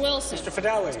 Wilson. Mr. Wilson. Mr.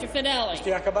 Fideli. Mr. Fideli.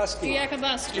 Mr. Yakabuski. Mr.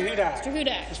 Yakabuski. Mr. Hudak. Mr.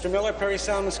 Hudak. Mr. Miller, Perry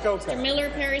Sound, Muskoka. Mr. Miller,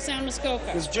 Perry Sound,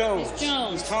 Muskoka. Ms. Jones. Ms.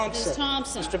 Jones. Ms. Thompson. Ms.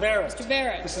 Thompson. Mr. Barrett. Mr.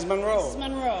 Barrett. Mrs. Monroe. Mrs.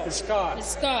 Monroe. Ms. Scott. Ms.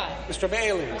 Scott. Mr.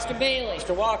 Bailey. Mr. Bailey.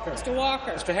 Mr. Walker. Mr.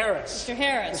 Walker. Mr. Harris. Mr.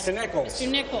 Harris. Mr. Nichols. Mr.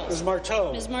 Nichols. Ms.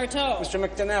 Marteau. Ms. Marteau. Mr.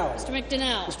 McDonnell. Mr.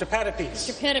 McDonnell. Mr. Pettipies.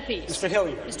 Mr. Pettipies. Mr.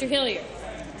 Hilliard. Mr. Hilliard.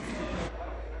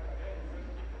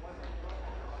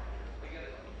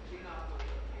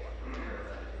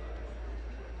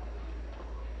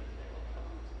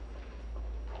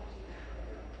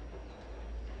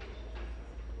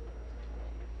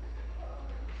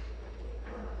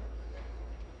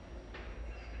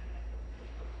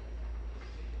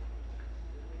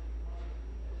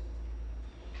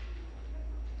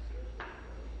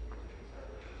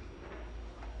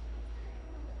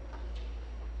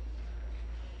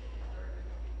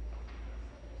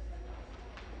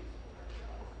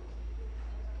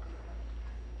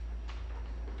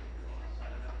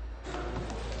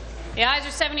 The ayes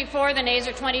are 74, the nays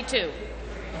are 22.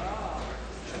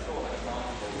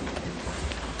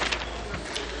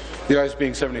 The ayes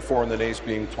being 74 and the nays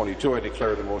being 22, I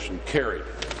declare the motion carried.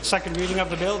 Second reading of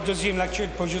the bill, deuxième lecture,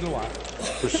 projet de loi.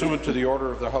 Pursuant to the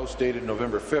order of the House dated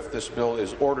November 5th, this bill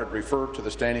is ordered referred to the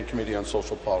Standing Committee on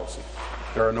Social Policy.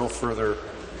 There are no further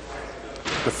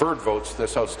deferred votes.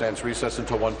 This House stands recessed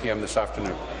until 1 p.m. this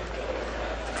afternoon.